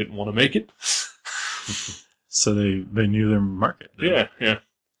 they didn't want to make it. So they knew their market. Yeah. And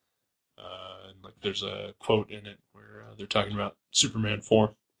like there's a quote in it where they're talking about Superman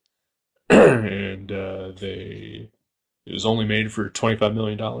 4, and it was only made for $25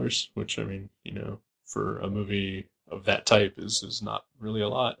 million, which, I mean, for a movie of that type is not really a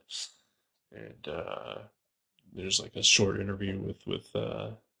lot. And there's like a short interview with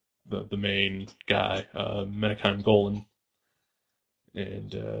the main guy, Menachem Golan,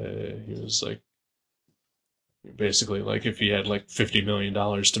 and he was like, basically, like, if he had like $50 million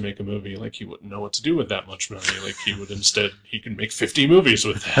to make a movie, like, he wouldn't know what to do with that much money. Like, he can make 50 movies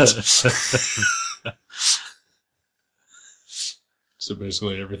with that. So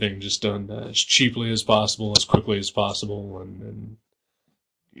basically, everything just done as cheaply as possible, as quickly as possible, and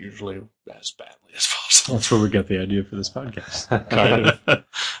usually as badly as possible. That's where we got the idea for this podcast. Kind of.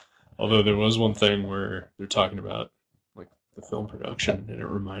 Although there was one thing where they're talking about like the film production, and it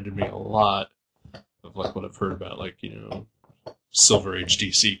reminded me a lot of like what I've heard about, like, Silver Age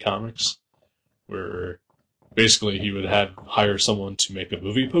DC Comics, where basically he would hire someone to make a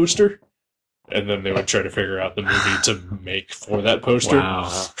movie poster, and then they would try to figure out the movie to make for that poster.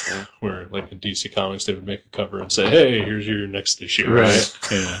 Wow. Where, like, in DC Comics, they would make a cover and say, hey, here's your next issue. Right.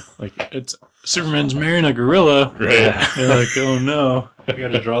 Yeah. Like, it's Superman's marrying a gorilla. Right. They're like, oh no. I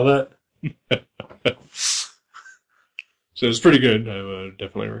gotta draw that. So it's pretty good. I would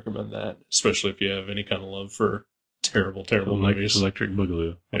definitely recommend that, especially if you have any kind of love for terrible movies. Electric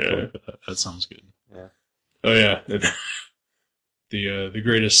Boogaloo. Yeah. That sounds good. Yeah. Oh, yeah. The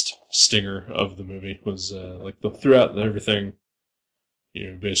greatest stinger of the movie was like throughout everything,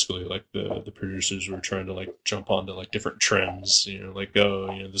 basically like the producers were trying to like jump onto like different trends, like,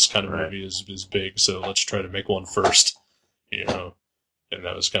 this kind of movie is big, so let's try to make one first, and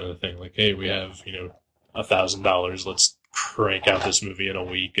that was kind of the thing, like, hey, we have $1,000, let's crank out this movie in a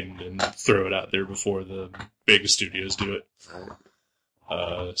week and throw it out there before the big studios do it.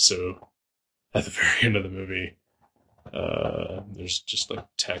 So at the very end of the movie, there's just like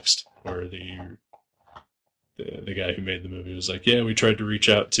text where the guy who made the movie was like, yeah, we tried to reach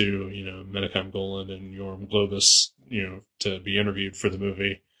out to, Menachem Golan and Yoram Globus, to be interviewed for the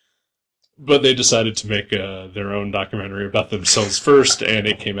movie, but they decided to make their own documentary about themselves first, and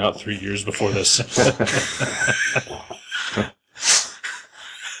it came out 3 years before this.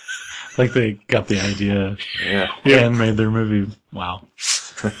 Like they got the idea and made their movie. Wow.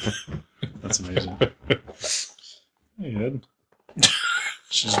 That's amazing. Hey, Ed.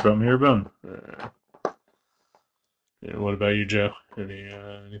 She just brought me her bone. And what about you, Joe?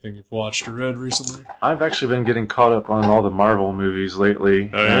 Anything you've watched or read recently? I've actually been getting caught up on all the Marvel movies lately.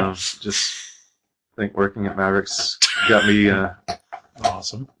 Oh, yeah? Just I think working at Mavericks got me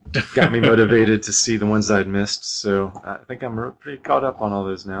Awesome. motivated to see the ones I'd missed. So I think I'm pretty caught up on all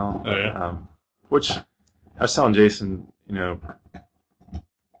those now. Oh, yeah? Which I was telling Jason, they're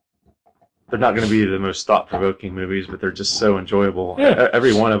not going to be the most thought-provoking movies, but they're just so enjoyable. Yeah.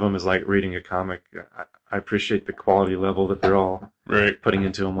 Every one of them is like reading a comic. I appreciate the quality level that they're all Right. putting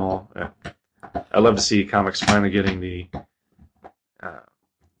into them all. I love to see comics finally getting the,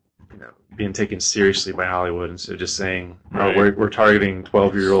 being taken seriously by Hollywood instead of just saying, Right. "Oh, we're targeting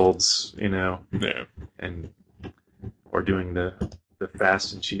 12-year-olds," Yeah. and or doing the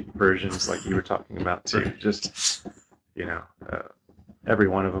fast and cheap versions like you were talking about too. Right. Just every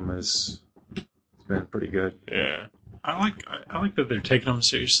one of them has been pretty good. Yeah. I like that they're taking them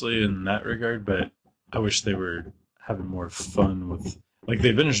seriously in that regard, but I wish they were having more fun with, like,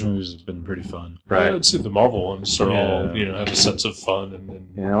 the Avengers movies have been pretty fun. Right. I'd say the Marvel ones are all, Yeah. have a sense of fun and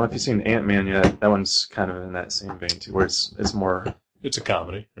Yeah, I don't know if you've seen Ant-Man yet. That one's kind of in that same vein too, where it's more. it's a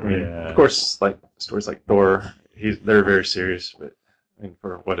comedy. Right? Yeah. Of course, like stories like Thor, they're very serious, but I mean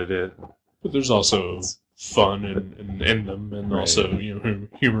for what it is. But there's also fun in them and Right. also,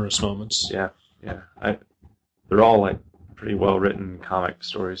 humorous moments. Yeah. They're all like pretty well written comic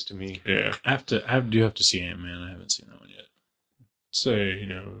stories to me. Yeah. I do have to see Ant-Man. I haven't seen that one yet. Say,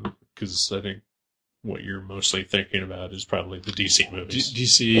 because I think what you're mostly thinking about is probably the DC movies.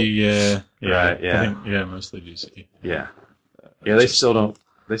 DC, yeah. Right, yeah. I think, mostly DC. Yeah. Yeah, they still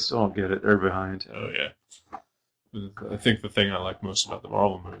don't get it. They're behind. Oh, yeah. I think the thing I like most about the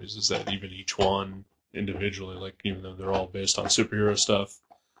Marvel movies is that even each one individually, like, even though they're all based on superhero stuff,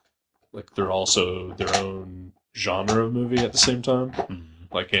 like, they're also their own genre of movie at the same time.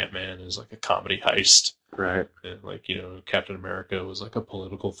 Mm-hmm. Like, Ant-Man is like a comedy heist. Right. And, like, Captain America was like a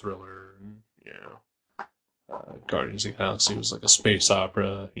political thriller. And, Guardians of the Galaxy was like a space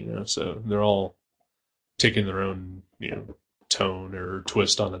opera, so they're all taking their own, tone or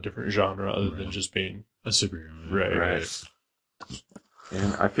twist on a different genre other than just being A superhero movie. Right.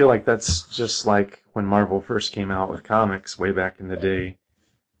 And I feel like that's just like when Marvel first came out with comics way back in the day.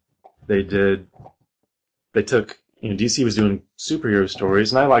 They took, DC was doing superhero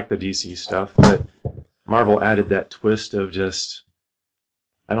stories, and I like the DC stuff, but Marvel added that twist of just,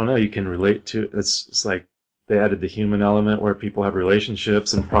 I don't know, you can relate to it. It's like they added the human element where people have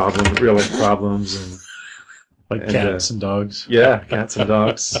relationships and problems, real life problems, and Like And, cats and dogs. yeah, cats and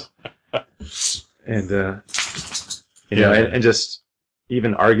dogs, and and just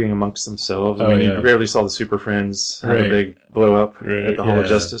even arguing amongst themselves. I mean, you rarely saw the Super Friends have a big blow up at the Hall of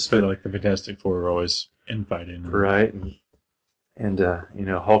Justice, but like the Fantastic Four were always infighting. right? And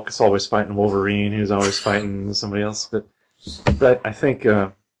Hulk is always fighting Wolverine, who's always fighting somebody else. But I think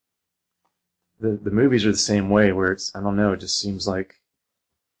the movies are the same way, where it's, I don't know, it just seems like,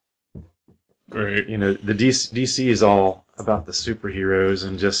 right. the DC is all about the superheroes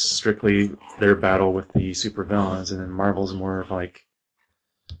and just strictly their battle with the supervillains, and then Marvel's more of like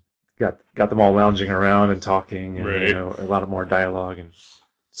got them all lounging around and talking, and Right. a lot of more dialogue and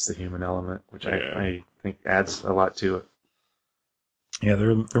just the human element, which I think adds a lot to it. Yeah,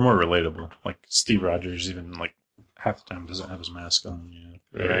 they're more relatable. Like Steve Rogers, even like half the time doesn't have his mask on.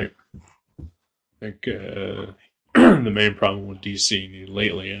 Right. I think the main problem with DC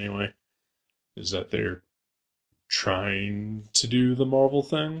lately, anyway, is that they're trying to do the Marvel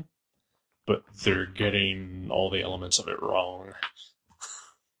thing, but they're getting all the elements of it wrong.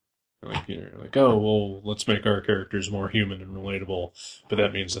 Like, like, oh, well, let's make our characters more human and relatable, but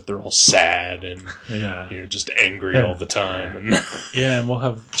that means that they're all sad and just angry all the time. And and we'll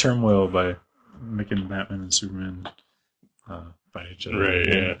have turmoil by making Batman and Superman fight each other. Right,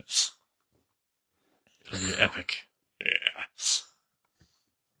 yeah. It'll be epic.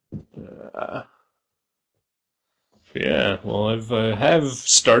 Yeah, well, I have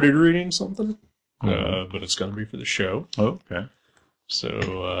started reading something, but it's going to be for the show. Oh, okay.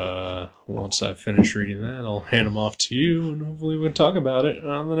 So once I finish reading that, I'll hand them off to you, and hopefully we can talk about it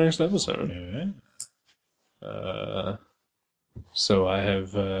on the next episode. So I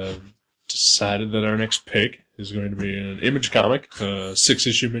have decided that our next pick is going to be an Image comic,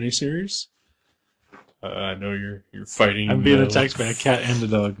 6-issue miniseries. I know you're fighting. I'm being attacked by a cat and a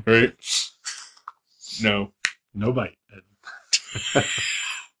dog. Right? No. No bite.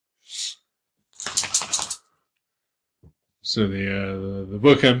 So the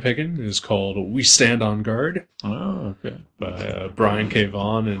book I'm picking is called We Stand on Guard Oh, okay. by Brian K.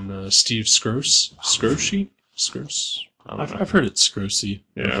 Vaughan and Steve Scroce? I've heard it Scrocy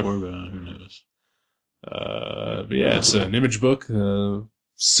Yeah. before, but who knows? But yeah, it's an Image book.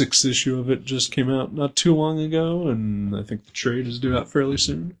 6th issue of it just came out not too long ago, and I think the trade is due out fairly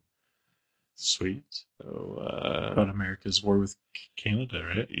soon. Sweet. So, About America's war with Canada,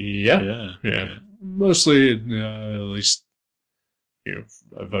 right? yeah. Okay. Mostly, at least,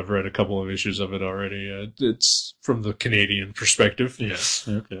 I've read a couple of issues of it already. It's from the Canadian perspective. Yeah.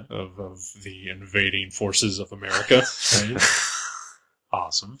 Okay. Of the invading forces of America. Right.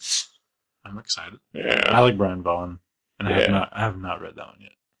 Awesome. I'm excited. Yeah. I like Brian Vaughan, and Yeah. I have not read that one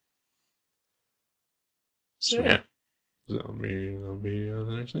yet. Sweet. Yeah. That'll be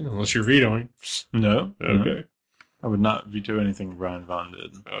the next thing, unless you're vetoing. No. Okay. I would not veto anything Brian Vaughan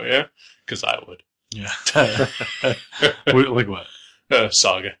did. Oh yeah, because I would. Yeah. Like what?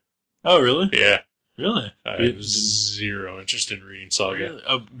 Saga. Oh, really? Yeah, Really? I have zero interest in reading Saga. Really?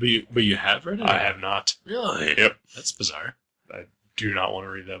 Oh, but you have read it? I have not. Really? Yep. That's bizarre. I do not want to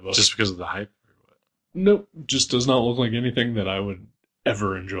read that book. Just because of the hype? Or what? Nope. Just does not look like anything that I would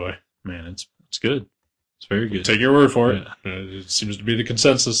ever enjoy. Man, it's good. It's very good. Take your word for it. Yeah. It seems to be the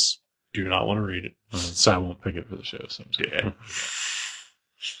consensus. Do not want to read it. So I won't pick it for the show. So Yeah.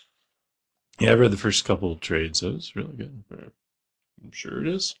 Yeah, I read the first couple of trades, so it's really good. I'm sure it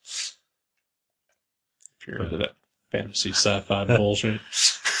is. If you're into that fantasy sci-fi bullshit.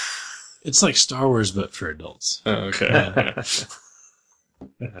 It's like Star Wars, but for adults. Oh, okay.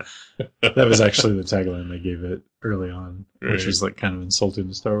 That was actually the tagline they gave it early on, which Right. was like kind of insulting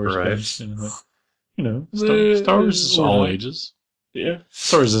to Star Wars Right. fans. Star Wars is all ages. Yeah.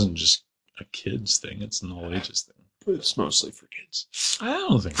 Star Wars isn't just a kids thing; it's an all ages thing. But it's mostly for kids. I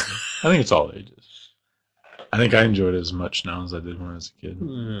don't think so. I think it's all ages. I think I enjoyed it as much now as I did when I was a kid.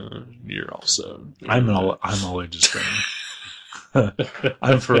 You're also... I'm all ages friendly.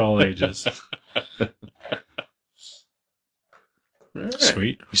 I'm for all ages.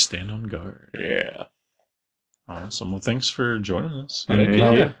 Sweet. We stand on guard. Yeah. Awesome. Well, thanks for joining us.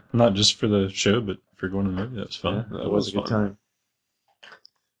 Yeah. Not just for the show, but for going to the movie. That was fun. That was a good time.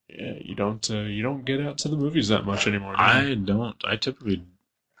 Yeah, you don't get out to the movies that much anymore. do you? I don't. I typically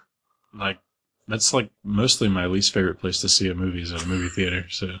that's like mostly my least favorite place to see a movie is at a movie theater.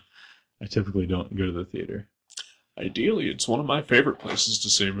 So I typically don't go to the theater. Ideally, it's one of my favorite places to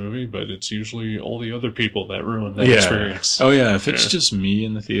see a movie, but it's usually all the other people that ruin that experience. Oh yeah. If it's Yeah. just me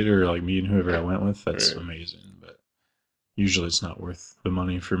in the theater, or like me and whoever I went with, that's Right. amazing. But usually it's not worth the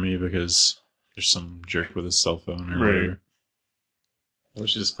money for me because there's some jerk with a cell phone or Right. whatever. We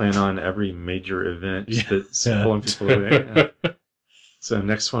should just plan on every major event Yeah. that's Yeah. pulling people away. Yeah. So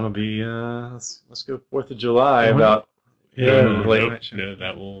next one will be let's go 4th of July When- about Yeah. late Nope. night show. No,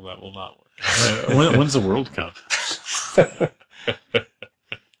 that will not work. When's the World Cup?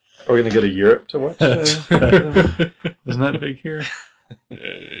 Are we gonna go to Europe to watch? Isn't that big here?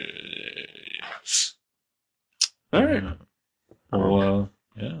 All right. Well,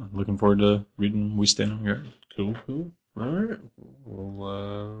 yeah. Looking forward to reading We Stand on Guard. Cool. All right.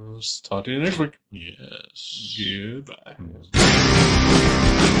 Well, talk to you next week. Yes. Goodbye.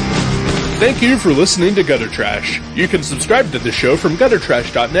 Thank you for listening to Gutter Trash. You can subscribe to the show from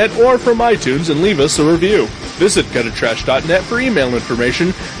guttertrash.net or from iTunes and leave us a review. Visit guttertrash.net for email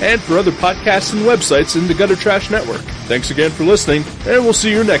information and for other podcasts and websites in the Gutter Trash Network. Thanks again for listening, and we'll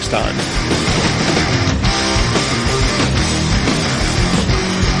see you next time.